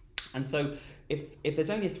 And so if there's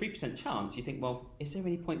only a 3% chance, you think, well, is there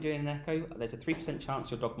any point doing an echo? There's a 3% chance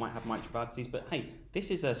your dog might have mitral valve disease, but hey, this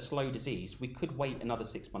is a slow disease. We could wait another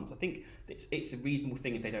 6 months. I think it's a reasonable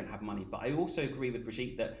thing if they don't have money. But I also agree with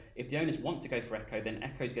Brigitte that if the owners want to go for echo, then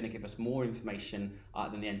echo is going to give us more information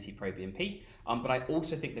than the NT-proBNP. But I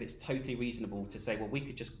also think that it's totally reasonable to say, well, we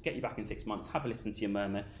could just get you back in 6 months, have a listen to your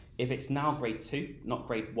murmur. If it's now grade 2, not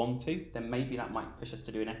grade 1-2, then maybe that might push us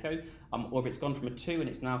to do an echo. Or if it's gone from a 2 and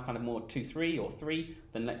it's now kind of more 2-3 or 3,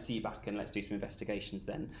 then let's see you back and let's do some investigations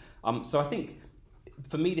then. So I think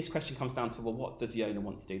for me, this question comes down to, well, what does the owner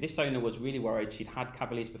want to do? This owner was really worried. She'd had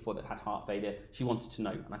Cavaliers before that had heart failure. She wanted to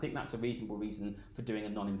know, and I think that's a reasonable reason for doing a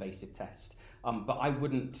non-invasive test. But I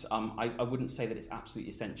wouldn't say that it's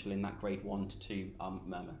absolutely essential in that grade 1-2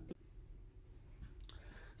 murmur.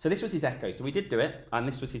 So this was his echo. So we did do it, and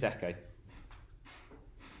this was his echo.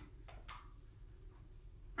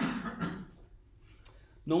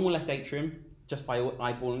 Normal left atrium, just by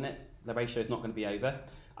eyeballing it, the ratio is not going to be over,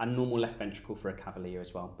 and normal left ventricle for a Cavalier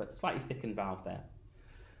as well, but slightly thickened valve there.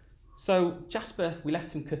 So Jasper, we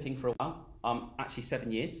left him cooking for a while, actually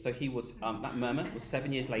 7 years. So he was, that murmur was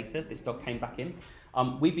 7 years later, this dog came back in.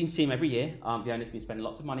 We've been seeing him every year. The owner's been spending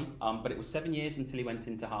lots of money, but it was 7 years until he went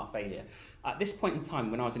into heart failure. At this point in time,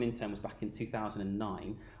 when I was an intern, was back in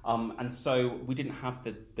 2009. And so we didn't have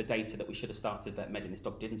the data that we should have started vet med in. This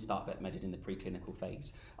dog didn't start vet med in the preclinical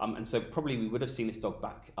phase. And so probably we would have seen this dog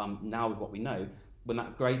back now with what we know. When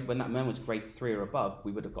that murmur was grade 3 or above,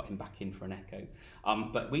 we would have got him back in for an echo.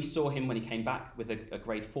 But we saw him when he came back with a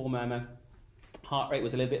grade 4 murmur. Heart rate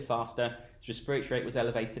was a little bit faster. His respiratory rate was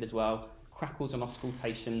elevated as well. Crackles on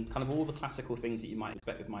auscultation, kind of all the classical things that you might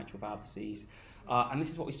expect with mitral valve disease. And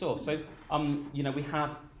this is what we saw. So, you know, we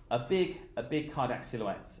have a big cardiac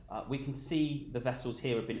silhouette. We can see the vessels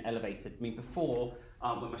here have been elevated. I mean, before,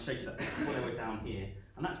 when I showed you that, before they were down here.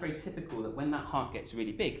 And that's very typical that when that heart gets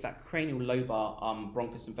really big, that cranial lobar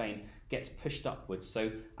bronchus and vein gets pushed upwards.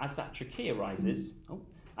 So as that trachea rises,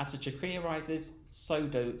 so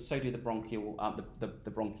do the bronchial,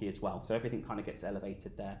 the bronchi as well. So everything kind of gets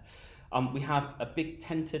elevated there. We have a big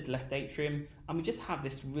tented left atrium, and we just have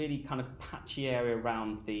this really kind of patchy area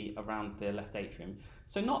around the left atrium.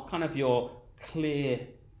 So not kind of your clear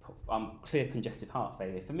congestive heart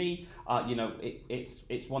failure. For me, you know,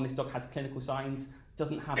 it's one, this dog has clinical signs,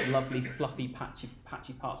 doesn't have lovely, fluffy,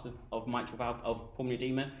 patchy parts of mitral valve, of pulmonary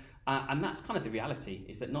edema. And that's kind of the reality,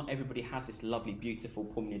 is that not everybody has this lovely, beautiful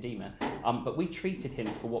pulmonary edema. But we treated him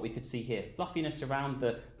for what we could see here: fluffiness around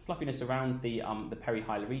the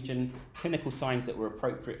perihilar region, clinical signs that were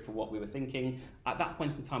appropriate for what we were thinking. At that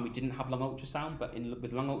point in time, we didn't have lung ultrasound, but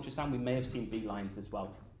with lung ultrasound, we may have seen V lines as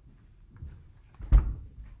well.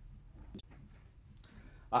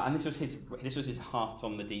 And this was his heart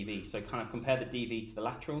on the DV. So kind of compare the DV to the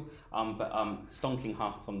lateral, but stonking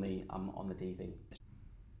heart on the DV.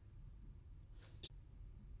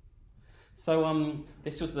 So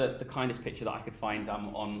this was the kindest picture that I could find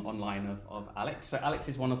online of Alex. So Alex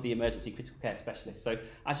is one of the emergency critical care specialists. So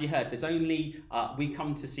as you heard, there's only, we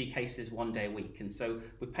come to see cases 1 day a week. And so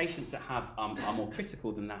with patients that have are more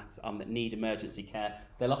critical than that, that need emergency care,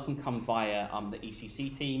 they'll often come via the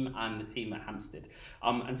ECC team and the team at Hampstead.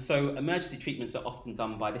 And so emergency treatments are often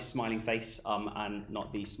done by this smiling face and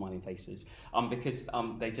not these smiling faces, because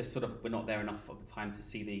they just sort of were not there enough of the time to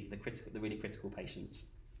see the really critical patients.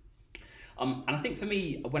 And I think for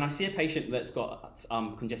me, when I see a patient that's got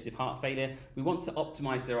congestive heart failure, we want to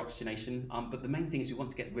optimise their oxygenation, but the main thing is we want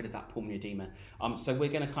to get rid of that pulmonary edema. So we're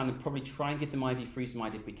going to kind of probably try and give them IV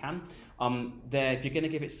furosemide if we can. If you're going to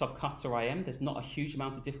give it subcut or IM, there's not a huge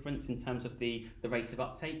amount of difference in terms of the rate of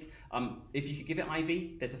uptake. If you could give it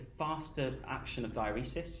IV, there's a faster action of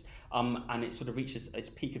diuresis, and it sort of reaches its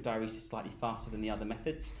peak of diuresis slightly faster than the other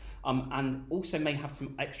methods. and also may have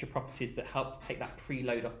some extra properties that help to take that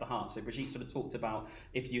preload off the heart. So Brigitte sort of talked about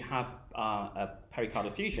if you have a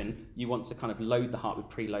pericardial effusion, you want to kind of load the heart with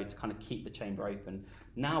preload to kind of keep the chamber open.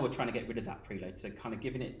 Now we're trying to get rid of that preload, so kind of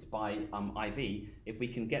giving it by IV. If we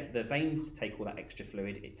can get the veins to take all that extra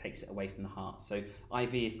fluid, it takes it away from the heart. So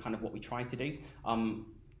IV is kind of what we try to do.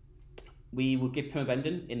 We will give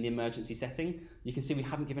pimobendan in the emergency setting. You can see we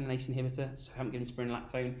haven't given an ACE inhibitor, so we haven't given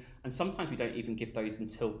spironolactone, and sometimes we don't even give those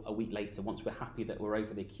until a week later, once we're happy that we're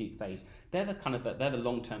over the acute phase. They're the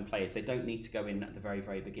long-term players. They don't need to go in at the very,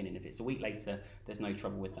 very beginning. If it's a week later, there's no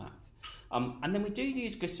trouble with that. And then we do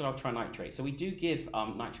use glycerol trinitrate. So we do give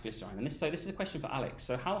nitroglycerin. And this is a question for Alex.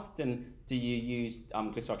 So how often do you use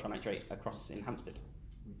glycerol trinitrate across in Hampstead?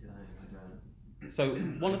 We don't, I don't. So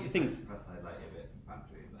one of the things...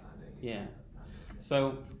 Yeah.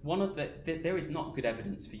 So there is not good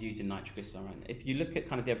evidence for using nitroglycerin. If you look at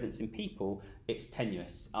kind of the evidence in people, it's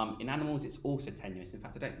tenuous. In animals, it's also tenuous. In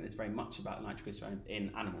fact, I don't think there's very much about nitroglycerin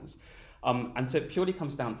in animals. And so it purely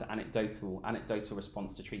comes down to anecdotal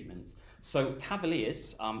response to treatment. So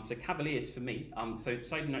Cavaliers for me, so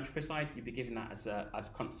sodium nitroprusside, you'd be given that as a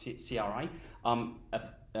CRI.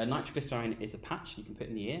 Nitroglycerin is a patch you can put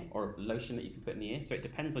in the ear, or a lotion that you can put in the ear. So it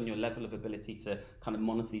depends on your level of ability to kind of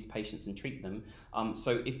monitor these patients and treat them.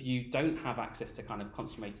 So if you don't have access to kind of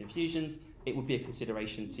concentrated infusions, it would be a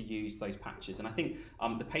consideration to use those patches. And I think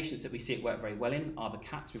the patients that we see it work very well in are the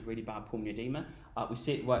cats with really bad pulmonary edema. We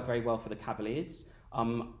see it work very well for the Cavaliers.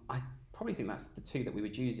 I probably think that's the two that we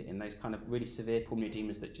would use it in, those kind of really severe pulmonary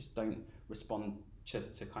edemas that just don't respond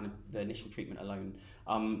to kind of the initial treatment alone.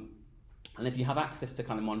 And if you have access to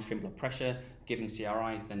kind of monitoring blood pressure, giving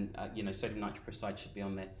CRIs, then sodium nitroprusside should be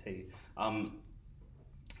on there too.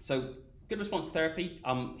 So good response to therapy.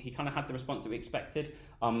 He kind of had the response that we expected.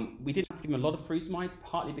 We did have to give him a lot of furosemide,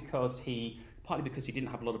 partly because he didn't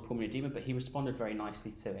have a lot of pulmonary edema, but he responded very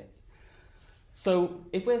nicely to it. So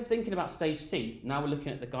if we're thinking about stage C, now we're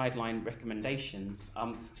looking at the guideline recommendations,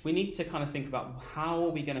 we need to kind of think about how are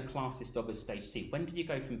we going to class this dog as stage C? When do you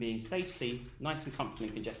go from being stage C, nice and comfortable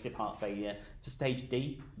in congestive heart failure, to stage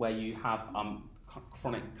D, where you have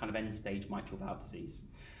chronic kind of end-stage mitral valve disease?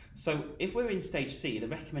 So if we're in stage C, the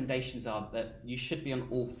recommendations are that you should be on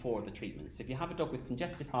all 4 of the treatments. If you have a dog with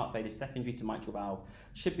congestive heart failure secondary to mitral valve,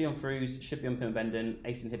 should be on FRUs, should be on pimobendan,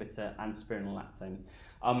 ACE inhibitor, and spironolactone.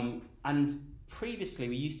 And previously,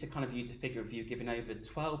 we used to kind of use a figure of you giving over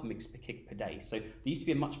 12 mg per kg per day. So there used to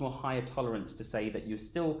be a much more higher tolerance to say that you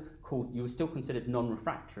were still considered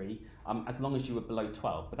non-refractory as long as you were below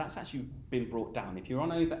 12. But that's actually been brought down. If you're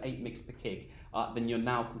on over 8 mg per kg, then you're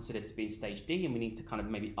now considered to be in stage D, and we need to kind of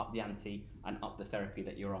maybe up the ante and up the therapy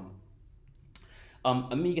that you're on.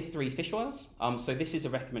 Omega-3 fish oils. So this is a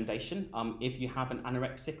recommendation. If you have an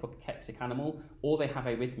anorexic or cachexic animal, or they have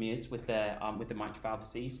arrhythmias with their mitral valve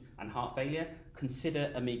disease and heart failure,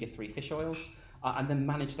 consider omega-3 fish oils, and then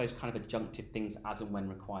manage those kind of adjunctive things as and when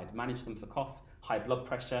required. Manage them for cough, high blood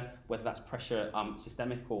pressure, whether that's pressure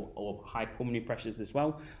systemic or high pulmonary pressures as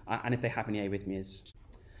well, and if they have any arrhythmias.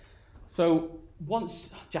 So once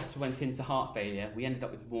Jasper went into heart failure, we ended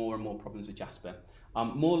up with more and more problems with Jasper.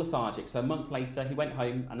 More lethargic. So a month later, he went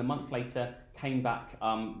home, and a month later came back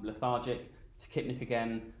lethargic, tachypnic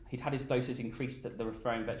again. He'd had his doses increased at the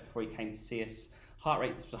referring vets before he came to see us. Heart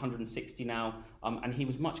rate was 160 now, and he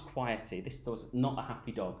was much quieter. This was not a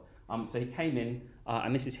happy dog. So he came in,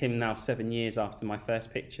 and this is him now 7 years after my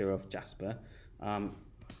first picture of Jasper.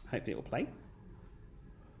 Hopefully it will play.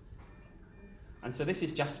 And so this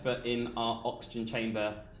is Jasper in our oxygen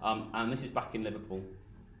chamber, and this is back in Liverpool.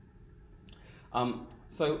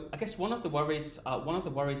 So I guess one of the worries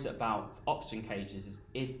about oxygen cages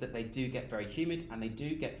is that they do get very humid and they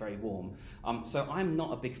do get very warm. So I'm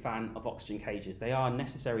not a big fan of oxygen cages. They are a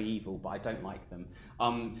necessary evil, but I don't like them.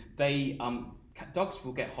 Dogs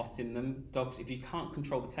will get hot in them. Dogs, if you can't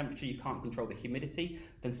control the temperature, you can't control the humidity,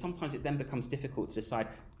 then sometimes it then becomes difficult to decide,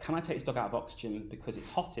 can I take this dog out of oxygen because it's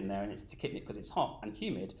hot in there and it's tachypnic because it's hot and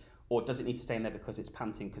humid, or does it need to stay in there because it's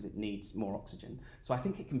panting because it needs more oxygen? So I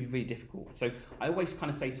think it can be really difficult. So I always kind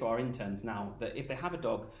of say to our interns now that if they have a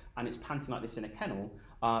dog and it's panting like this in a kennel,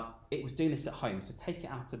 it was doing this at home, so take it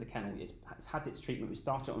out of the kennel. It's had its treatment, we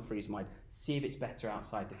started on furosemide, see if it's better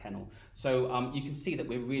outside the kennel. So you can see that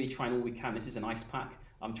we're really trying all we can. This is an ice pack.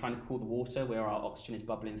 I'm trying to cool the water where our oxygen is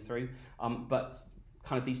bubbling through. But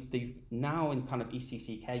kind of these now in kind of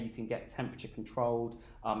ECC care, you can get temperature controlled,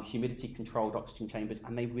 humidity controlled oxygen chambers,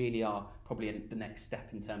 and they really are probably the next step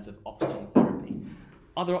in terms of oxygen therapy.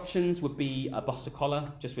 Other options would be a buster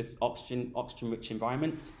collar, just with oxygen-rich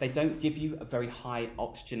environment. They don't give you a very high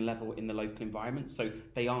oxygen level in the local environment, so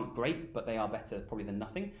they aren't great, but they are better probably than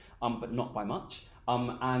nothing, but not by much.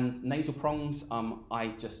 And nasal prongs,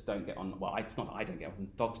 I just don't get on, well, it's not that I don't get on,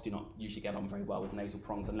 dogs do not usually get on very well with nasal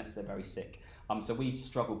prongs unless they're very sick. So we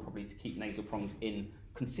struggle probably to keep nasal prongs in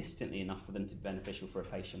consistently enough for them to be beneficial for a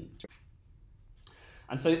patient.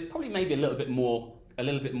 And so probably maybe a little bit more,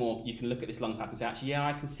 you can look at this lung pattern and say, actually, yeah,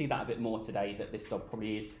 I can see that a bit more today, that this dog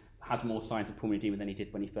probably has more signs of pulmonary edema than he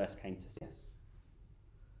did when he first came to see us.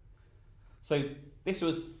 So this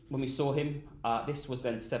was when we saw him. This was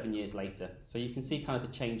then 7 years later. So you can see kind of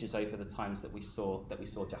the changes over the times that we saw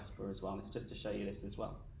Jasper as well. And it's just to show you this as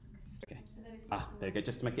well. Okay. There we go.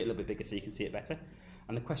 Just to make it a little bit bigger so you can see it better.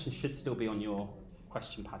 And the question should still be on your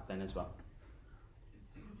question pad then as well.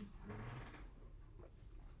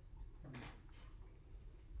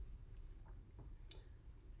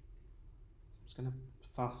 So I'm just going to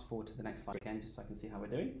fast forward to the next slide again, just so I can see how we're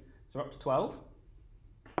doing. So we're up to 12.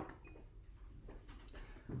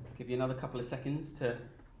 Give you another couple of seconds to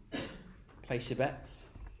place your bets.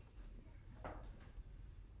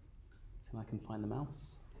 Till I can find the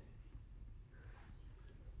mouse.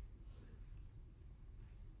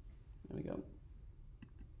 There we go.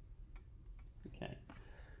 Okay.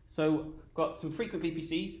 So got some frequent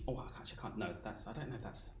VPCs. Oh, actually I can't. No, I don't know if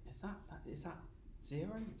that's. Is that 0?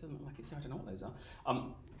 It doesn't look like it's 0. I don't know what those are.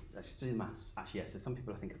 Let's do the maths. Actually, yes. So some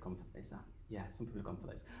people I think have gone for. Is that? Yeah, some people have gone for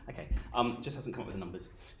those. Okay, it just hasn't come up with the numbers.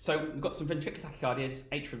 So we've got some ventricular tachycardias,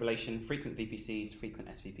 atrial fibrillation, frequent VPCs, frequent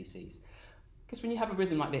SVPCs. Because when you have a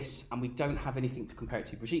rhythm like this and we don't have anything to compare it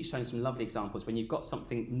to, Brigitte's shown some lovely examples when you've got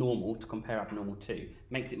something normal to compare abnormal to,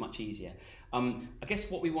 makes it much easier. I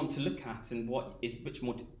guess what we want to look at and what is a bit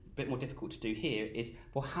more difficult to do here is,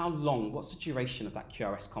 well, how long, what's the duration of that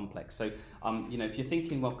QRS complex? So, you know, if you're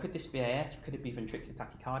thinking, well, could this be AF? Could it be ventricular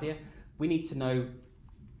tachycardia? We need to know,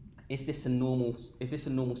 is this a normal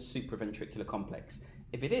supraventricular complex?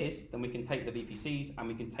 If it is, then we can take the VPCs and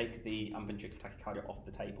we can take the ventricular tachycardia off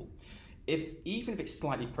the table. Even if it's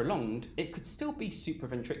slightly prolonged, it could still be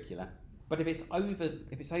supraventricular. But if it's over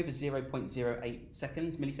 0.08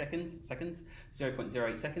 seconds,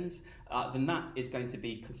 0.08 seconds, then that is going to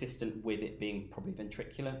be consistent with it being probably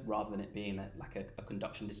ventricular rather than it being like a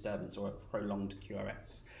conduction disturbance or a prolonged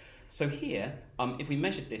QRS. So here, if we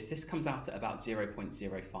measured this comes out at about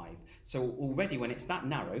 0.05. So already when it's that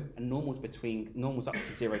narrow, and normal's up to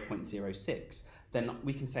 0.06, then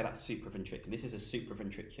we can say that's supraventricular. This is a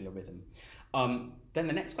supraventricular rhythm. Then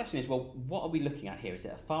the next question is, well, what are we looking at here? Is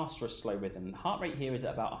it a fast or a slow rhythm? The heart rate here is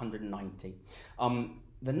at about 190.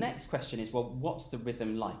 The next question is, well, what's the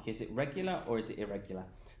rhythm like? Is it regular or is it irregular?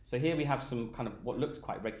 So here we have some kind of what looks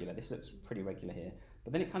quite regular. This looks pretty regular here.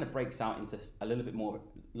 But then it kind of breaks out into a little bit more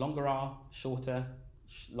longer R, shorter,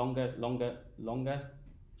 longer,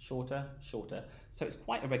 shorter. So it's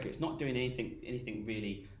quite irregular. It's not doing anything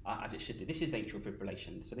really as it should do. This is atrial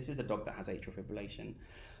fibrillation. So this is a dog that has atrial fibrillation.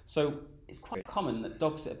 So it's quite common that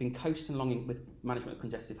dogs that have been coasting along with management of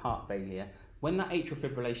congestive heart failure, when that atrial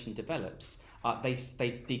fibrillation develops, they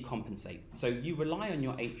decompensate. So you rely on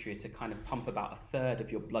your atria to kind of pump about 1/3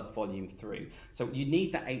 of your blood volume through. So you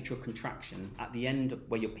need that atrial contraction at the end of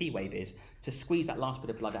where your P wave is to squeeze that last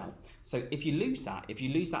bit of blood out. So if you lose that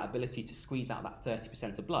ability to squeeze out that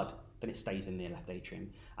 30% of blood, then it stays in the left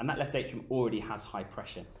atrium. And that left atrium already has high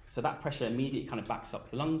pressure. So that pressure immediately kind of backs up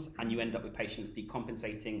the lungs and you end up with patients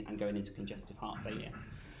decompensating and going into congestive heart failure.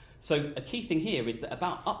 So a key thing here is that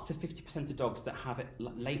about up to 50% of dogs that have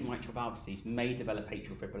late mitral valve disease may develop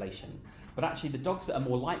atrial fibrillation. But actually the dogs that are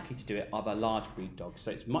more likely to do it are the large breed dogs.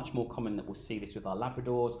 So it's much more common that we'll see this with our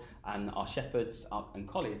Labradors and our Shepherds and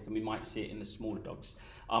Collies than we might see it in the smaller dogs.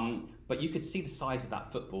 But you could see the size of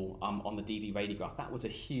that football on the DV radiograph. That was a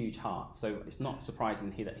huge heart. So it's not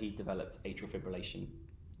surprising that he developed atrial fibrillation.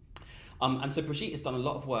 And so Brigitte has done a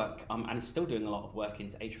lot of work and is still doing a lot of work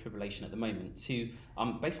into atrial fibrillation at the moment to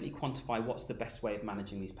basically quantify what's the best way of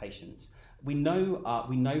managing these patients. We know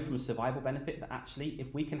from a survival benefit that actually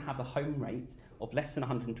if we can have a home rate of less than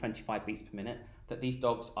 125 beats per minute, that these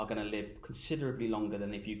dogs are going to live considerably longer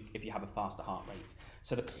than if you have a faster heart rate.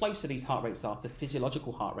 So the closer these heart rates are to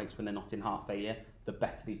physiological heart rates when they're not in heart failure, the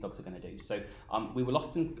better these dogs are going to do. So we will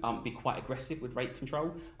often be quite aggressive with rate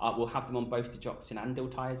control. We'll have them on both digoxin and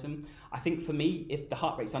diltiazem. I think for me, if the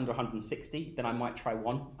heart rate's under 160, then I might try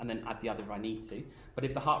one and then add the other if I need to. But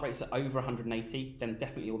if the heart rates are over 180, then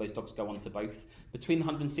definitely all those dogs go on to both. Between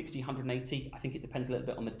 160 and 180, I think it depends a little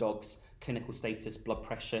bit on the dog's clinical status, blood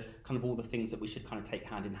pressure, kind of all the things that we should kind of take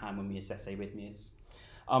hand in hand when we assess arrhythmias.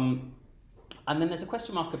 And then there's a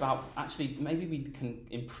question mark about actually maybe we can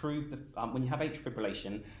improve the when you have atrial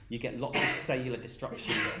fibrillation, you get lots of cellular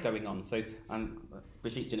destruction going on. So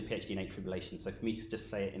Brigitte's doing a PhD in atrial fibrillation, so for me to just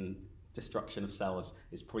say it in destruction of cells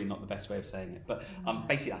is probably not the best way of saying it. But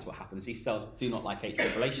basically that's what happens. These cells do not like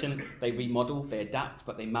atrial fibrillation. They remodel, they adapt,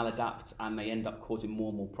 but they maladapt, and they end up causing more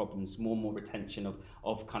and more problems, more and more retention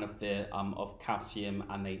of kind of the of calcium,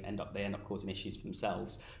 and they end up causing issues for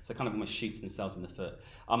themselves. So kind of almost shooting themselves in the foot.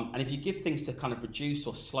 And if you give things to kind of reduce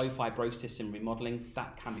or slow fibrosis and remodeling,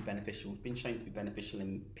 that can be beneficial. It's been shown to be beneficial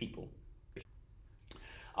in people.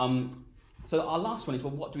 So our last one is,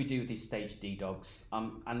 well, what do we do with these stage D dogs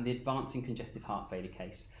and the advancing congestive heart failure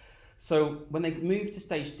case? So when they move to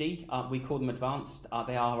stage D, we call them advanced.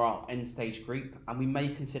 They are our end stage group, and we may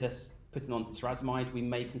consider putting them onto tirasemide. We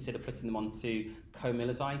may consider putting them onto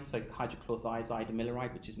comilazide, so hydrochlorothiazide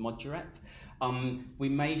amiloride, which is Modurette. We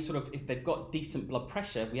may sort of, if they've got decent blood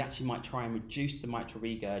pressure, we actually might try and reduce the mitral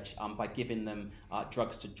regurg by giving them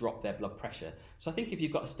drugs to drop their blood pressure. So I think if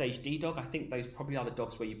you've got a stage D dog, I think those probably are the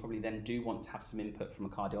dogs where you probably then do want to have some input from a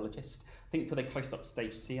cardiologist. I think until they close up to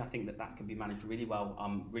stage C, I think that can be managed really well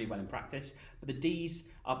in practice. But the Ds,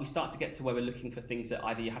 we start to get to where we're looking for things that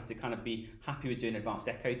either you have to kind of be happy with doing advanced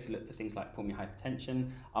echo to look for things like pulmonary hypertension,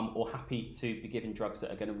 or happy to be given drugs that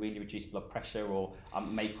are going to really reduce blood pressure or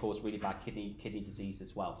may cause really bad kidney disease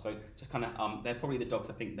as well. So just kind of they're probably the dogs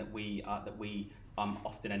I think that we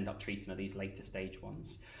often end up treating are these later stage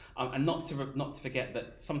ones. And not to forget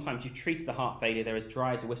that sometimes you've treated the heart failure, they're as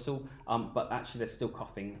dry as a whistle, but actually they're still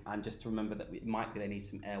coughing, and just to remember that it might be they need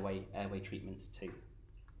some airway treatments too.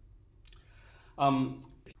 And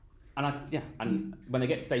when they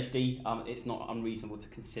get stage D, it's not unreasonable to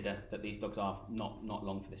consider that these dogs are not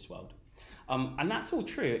long for this world. And that's all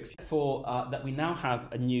true, except for that we now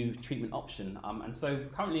have a new treatment option. And so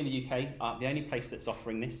currently in the UK, the only place that's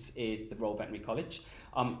offering this is the Royal Veterinary College,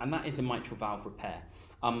 and that is a mitral valve repair.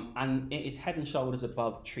 And it is head and shoulders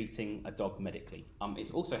above treating a dog medically.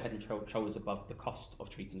 It's also head and shoulders above the cost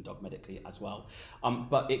of treating a dog medically as well.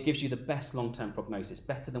 But it gives you the best long-term prognosis,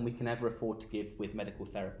 better than we can ever afford to give with medical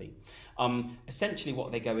therapy. Essentially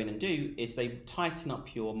what they go in and do is they tighten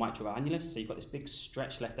up your mitral valve annulus. So you've got this big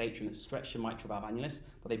stretched left atrium that's stretched your mitral valve annulus,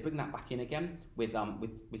 but they bring that back in again with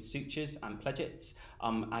sutures and pledgets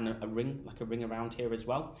and a ring, like a ring around here as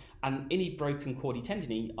well. And any broken chordae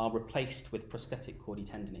tendineae are replaced with prosthetic chordae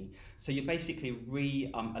tendineae. So you're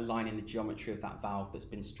basically aligning the geometry of that valve that's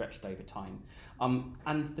been stretched over time.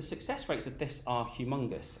 And the success rates of this are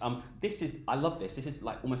humongous. I love this. This is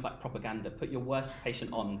almost like propaganda. Put your worst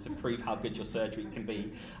patient on to prove how good your surgery can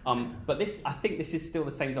be. But I think this is still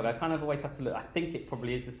the same dog. I kind of always have to look. I think it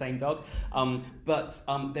probably is the same dog.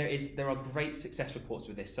 There are great success reports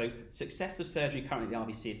with this. So success of surgery currently at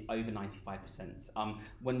the RVC is over 95%.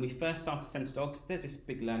 When we first started Centre Dogs, there's this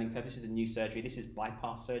big learning curve. This is a new surgery. This is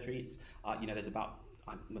bypass surgery. It's there's about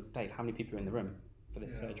Dave, how many people are in the room for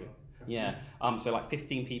this surgery? Yeah. So like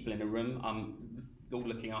 15 people in a room. All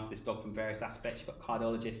looking after this dog from various aspects. You've got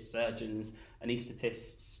cardiologists, surgeons,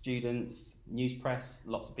 anaesthetists, students, news press,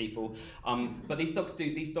 lots of people. But these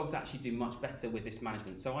dogs actually do much better with this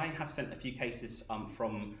management. So I have sent a few cases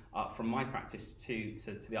from my practice to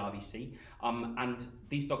the RVC, and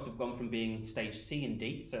these dogs have gone from being stage C and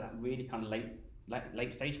D, so that really kind of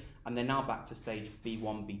late stage, and they're now back to stage B1,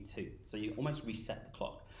 B2. So you almost reset the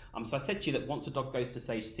clock. So I said to you that once a dog goes to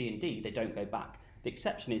stage C and D, they don't go back. The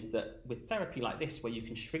exception is that with therapy like this, where you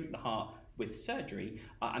can shrink the heart with surgery,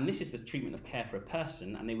 and this is the treatment of care for a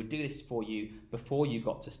person, and they would do this for you before you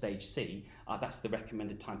got to stage C, that's the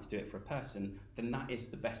recommended time to do it for a person, then that is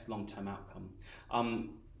the best long-term outcome.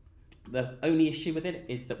 The only issue with it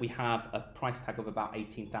is that we have a price tag of about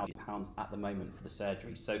 £18,000 at the moment for the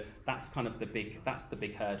surgery. So that's kind of the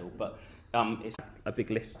big hurdle, but it's a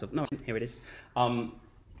big list of, no, here it is.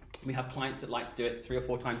 We have clients that like to do it 3 or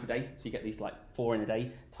 4 times a day, so you get these 4 in a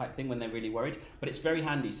day type thing when they're really worried, but it's very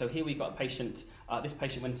handy. So here we've got a patient, this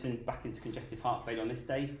patient went back into congestive heart failure on this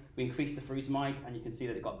day. We increased the furosemide, and you can see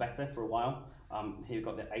that it got better for a while. Here we've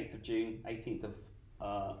got the 8th of June, 18th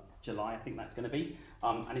of July, I think that's going to be,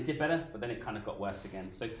 and it did better, but then it kind of got worse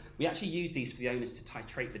again. So we actually use these for the owners to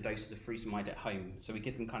titrate the doses of furosemide at home. So we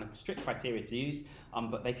give them kind of strict criteria to use,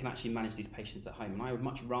 but they can actually manage these patients at home. And I would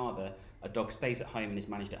much rather a dog stays at home and is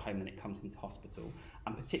managed at home than it comes into hospital,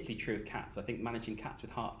 and particularly true of cats. I think managing cats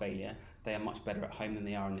with heart failure, they are much better at home than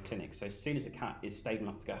they are in the clinic. So as soon as a cat is stable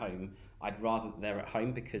enough to go home, I'd rather they're at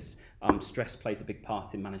home, because stress plays a big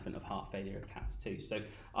part in management of heart failure of cats too. So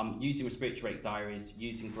using respiratory rate diaries,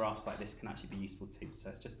 using graphs like this can actually be useful too.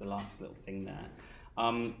 So it's just the last little thing there.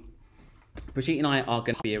 Brigitte and I are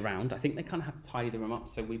going to be around. I think they kind of have to tidy the room up,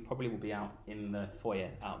 so we probably will be out in the foyer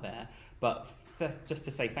out there. But just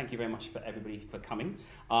to say thank you very much for everybody for coming.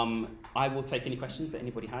 I will take any questions that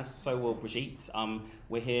anybody has. So will Brigitte.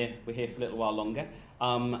 We're here for a little while longer.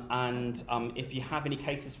 If you have any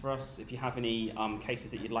cases for us, if you have any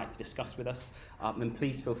cases that you'd like to discuss with us, then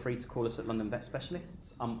please feel free to call us at London Vet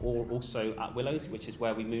Specialists, or also at Willows, which is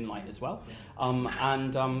where we moonlight as well.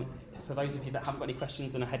 For those of you that haven't got any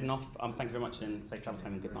questions and are heading off, thank you very much and safe travels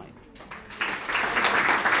home and good night.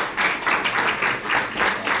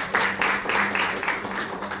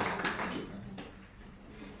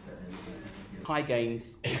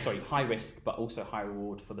 High risk, but also high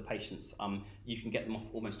reward for the patients. You can get them off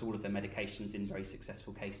almost all of their medications in very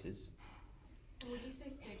successful cases. Would you say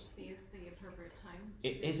stage C is the appropriate time?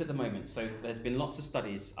 It is at the moment. So there's been lots of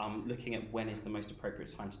studies looking at when is the most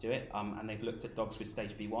appropriate time to do it, and they've looked at dogs with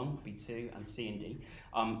stage B1, B2, and C and D.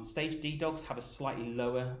 Stage D dogs have a slightly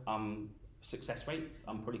lower success rate,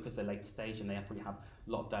 probably because they're late stage and they probably have a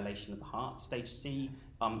lot of dilation of the heart. Stage C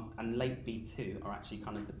and late B2 are actually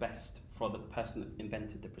kind of the best for the person that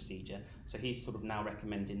invented the procedure. So he's sort of now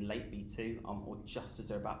recommending late B2 or just as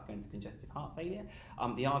they're about to go into congestive heart failure.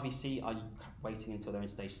 The RVC are waiting until they're in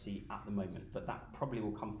stage C at the moment, but that probably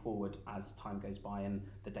will come forward as time goes by and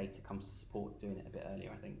the data comes to support doing it a bit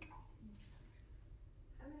earlier, I think.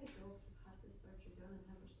 How many dogs have had this surgery done and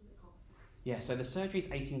how much does it cost? Yeah, so the surgery is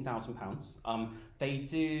 £18,000. They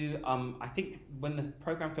do, I think when the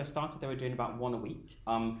programme first started, they were doing about one a week.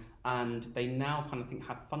 And they now kind of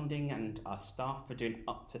have funding and staff for doing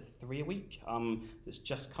up to 3 a week. That's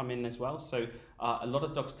just come in as well. So a lot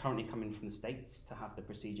of dogs currently come in from the States to have the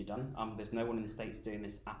procedure done. There's no one in the States doing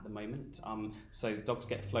this at the moment. So dogs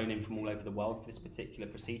get flown in from all over the world for this particular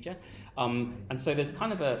procedure. And so there's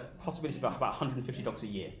kind of a possibility of about 150 dogs a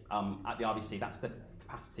year at the RBC. That's the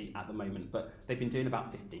capacity at the moment, but they've been doing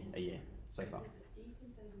about 50 a year so far. Is it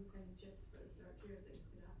 £18,000 just for the surgery, or is it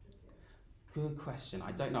include aftercare? Good question.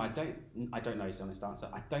 I don't know. I don't know is the honest answer.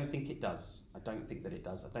 I don't think it does. I don't think that it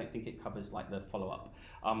does. I don't think it covers like the follow-up.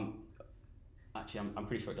 Actually, I'm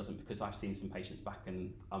pretty sure it doesn't because I've seen some patients back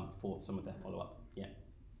and forth some of their follow-up. Yeah.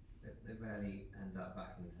 They rarely end up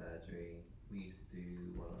back in surgery. We used to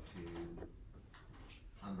do 1 or 2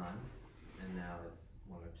 a month, and now it's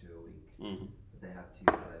 1 or 2 a week. Mm-hmm. They have 2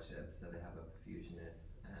 fellowships, so they have a perfusionist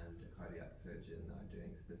and a cardiac surgeon that are doing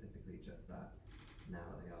specifically just that now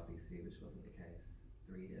at the RBC, which wasn't the case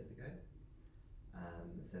 3 years ago.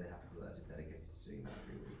 So they have people that are just dedicated to doing that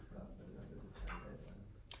 3 weeks. So that's where the numbers have changed over.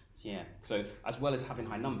 Yeah, so as well as having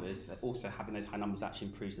high numbers, also having those high numbers actually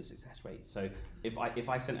improves the success rate. So if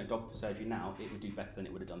I sent a dog for surgery now, it would do better than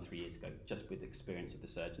it would have done 3 years ago, just with the experience of the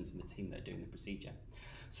surgeons and the team that are doing the procedure.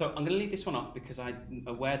 So I'm going to leave this one up because I'm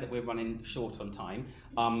aware that we're running short on time.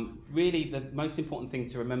 Really, the most important thing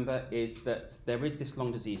to remember is that there is this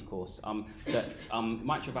long disease course, that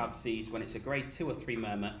mitral valve disease, when it's a grade 2 or 3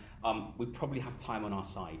 murmur, we probably have time on our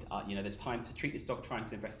side. There's time to treat this dog, trying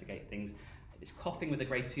to investigate things. It's coughing with a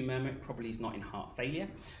grade 2 murmur, it probably is not in heart failure.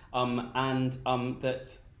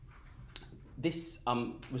 That this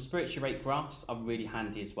respiratory rate graphs are really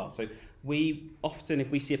handy as well. So we often,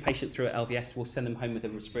 if we see a patient through at LVS, we'll send them home with a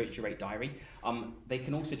respiratory rate diary. They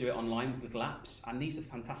can also do it online with little apps, and these are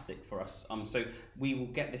fantastic for us. So we'll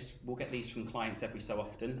get these from clients every so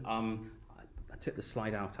often. I took the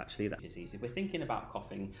slide out actually, that is easy. If we're thinking about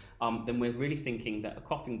coughing, then we're really thinking that a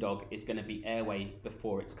coughing dog is going to be airway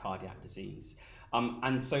before it's cardiac disease.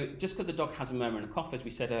 And so just because a dog has a murmur and a cough, as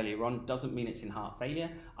we said earlier on, doesn't mean it's in heart failure,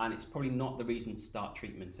 and it's probably not the reason to start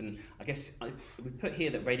treatment. And I guess we put here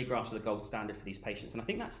that radiographs are the gold standard for these patients, and I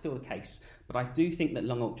think that's still the case, but I do think that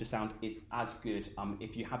lung ultrasound is as good.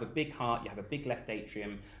 If you have a big heart, you have a big left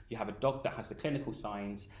atrium, you have a dog that has the clinical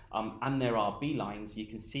signs, and there are B lines, you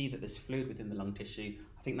can see that there's fluid within the lung tissue.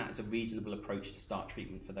 I think that is a reasonable approach to start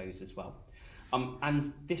treatment for those as well.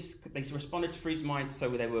 And this, they responded to furosemide, so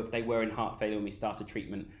they were in heart failure when we started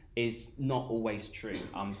treatment, is not always true.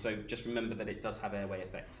 So just remember that it does have airway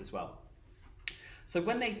effects as well. So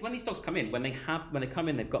when these dogs come in, when they come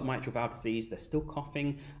in, they've got mitral valve disease, they're still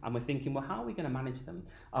coughing, and we're thinking, well, how are we going to manage them?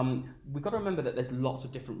 We've got to remember that there's lots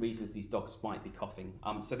of different reasons these dogs might be coughing.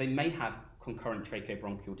 So they may have concurrent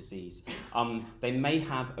tracheobronchial disease. They may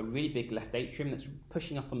have a really big left atrium that's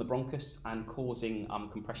pushing up on the bronchus and causing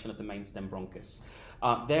compression of the main stem bronchus.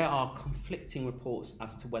 There are conflicting reports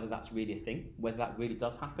as to whether that's really a thing, whether that really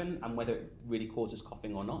does happen, and whether it really causes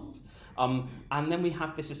coughing or not. And then we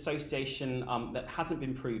have this association that hasn't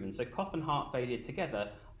been proven. So cough and heart failure together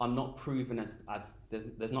are not proven as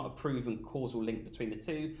there's not a proven causal link between the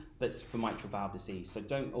two that's for mitral valve disease. So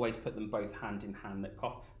don't always put them both hand in hand, that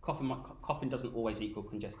coughing doesn't always equal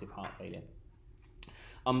congestive heart failure.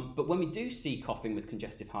 But when we do see coughing with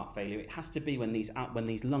congestive heart failure, it has to be when these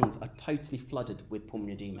lungs are totally flooded with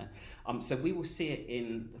pulmonary edema. So we will see it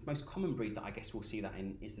in the most common breed that I guess we'll see that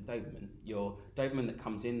in is the Doberman. Your Doberman that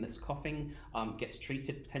comes in that's coughing gets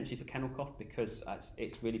treated potentially for kennel cough because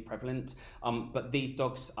it's really prevalent. But these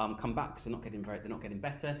dogs come back because they're not getting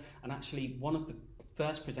better. And actually, one of the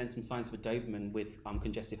first presenting signs of a Doberman with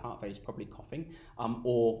congestive heart failure is probably coughing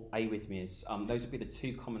or arrhythmias. Those would be the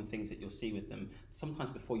two common things that you'll see with them, sometimes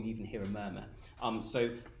before you even hear a murmur. So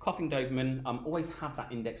coughing Doberman, always have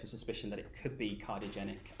that index of suspicion that it could be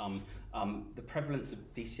cardiogenic. The prevalence of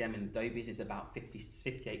DCM in Dobies is about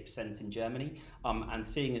 58% in Germany, and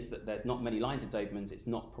seeing as that there's not many lines of Dobermans, it's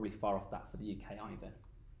not probably far off that for the UK either.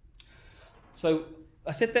 So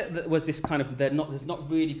I said that there was this kind of, there's not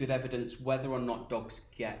really good evidence whether or not dogs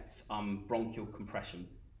get bronchial compression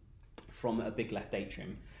from a big left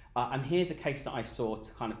atrium. And here's a case that I saw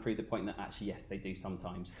to kind of prove the point that actually, yes, they do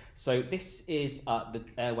sometimes. So this is the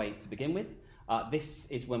airway to begin with. This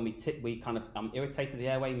is when we kind of irritated the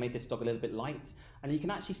airway, made this dog a little bit light. And you can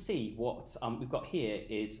actually see what we've got here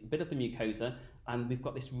is a bit of the mucosa, and we've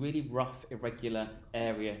got this really rough, irregular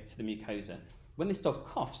area to the mucosa. When this dog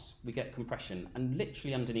coughs, we get compression, and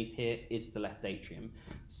literally underneath here is the left atrium.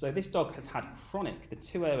 So this dog has had chronic, the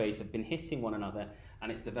two airways have been hitting one another,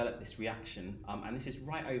 and it's developed this reaction, and this is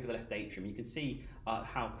right over the left atrium. You can see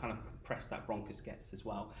how kind of compressed that bronchus gets as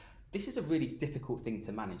well. This is a really difficult thing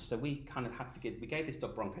to manage, so we kind of had to we gave this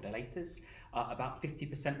dog bronchodilators, about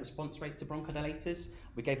 50% response rate to bronchodilators.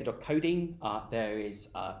 We gave the dog codeine. There is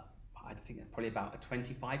I think probably about a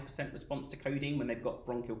 25% response to codeine when they've got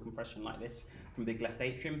bronchial compression like this from big left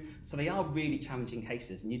atrium. So they are really challenging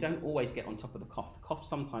cases, and you don't always get on top of the cough. The cough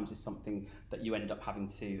sometimes is something that you end up having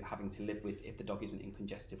to live with if the dog isn't in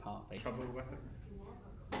congestive heart failure. Trouble with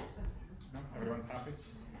it? No, everyone's happy.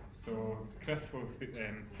 So Chris will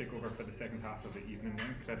take over for the second half of the evening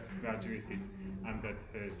then. Chris graduated and did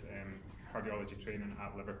his cardiology training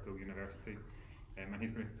at Liverpool University. And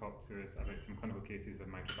he's going to talk to us about some clinical cases of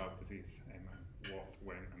mitral valve disease and what,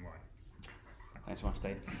 when and why. Thanks so much,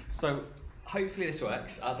 Dave. So hopefully this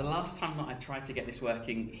works. The last time that I tried to get this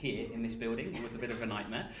working here in this building was a bit of a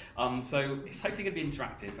nightmare. So it's hopefully going to be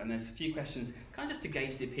interactive, and there's a few questions kind of just to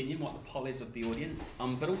gauge the opinion, what the poll is of the audience,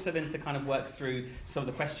 but also then to kind of work through some of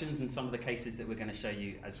the questions and some of the cases that we're going to show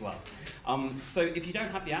you as well. So if you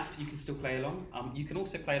don't have the app, you can still play along. You can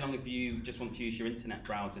also play along if you just want to use your internet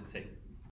browser too.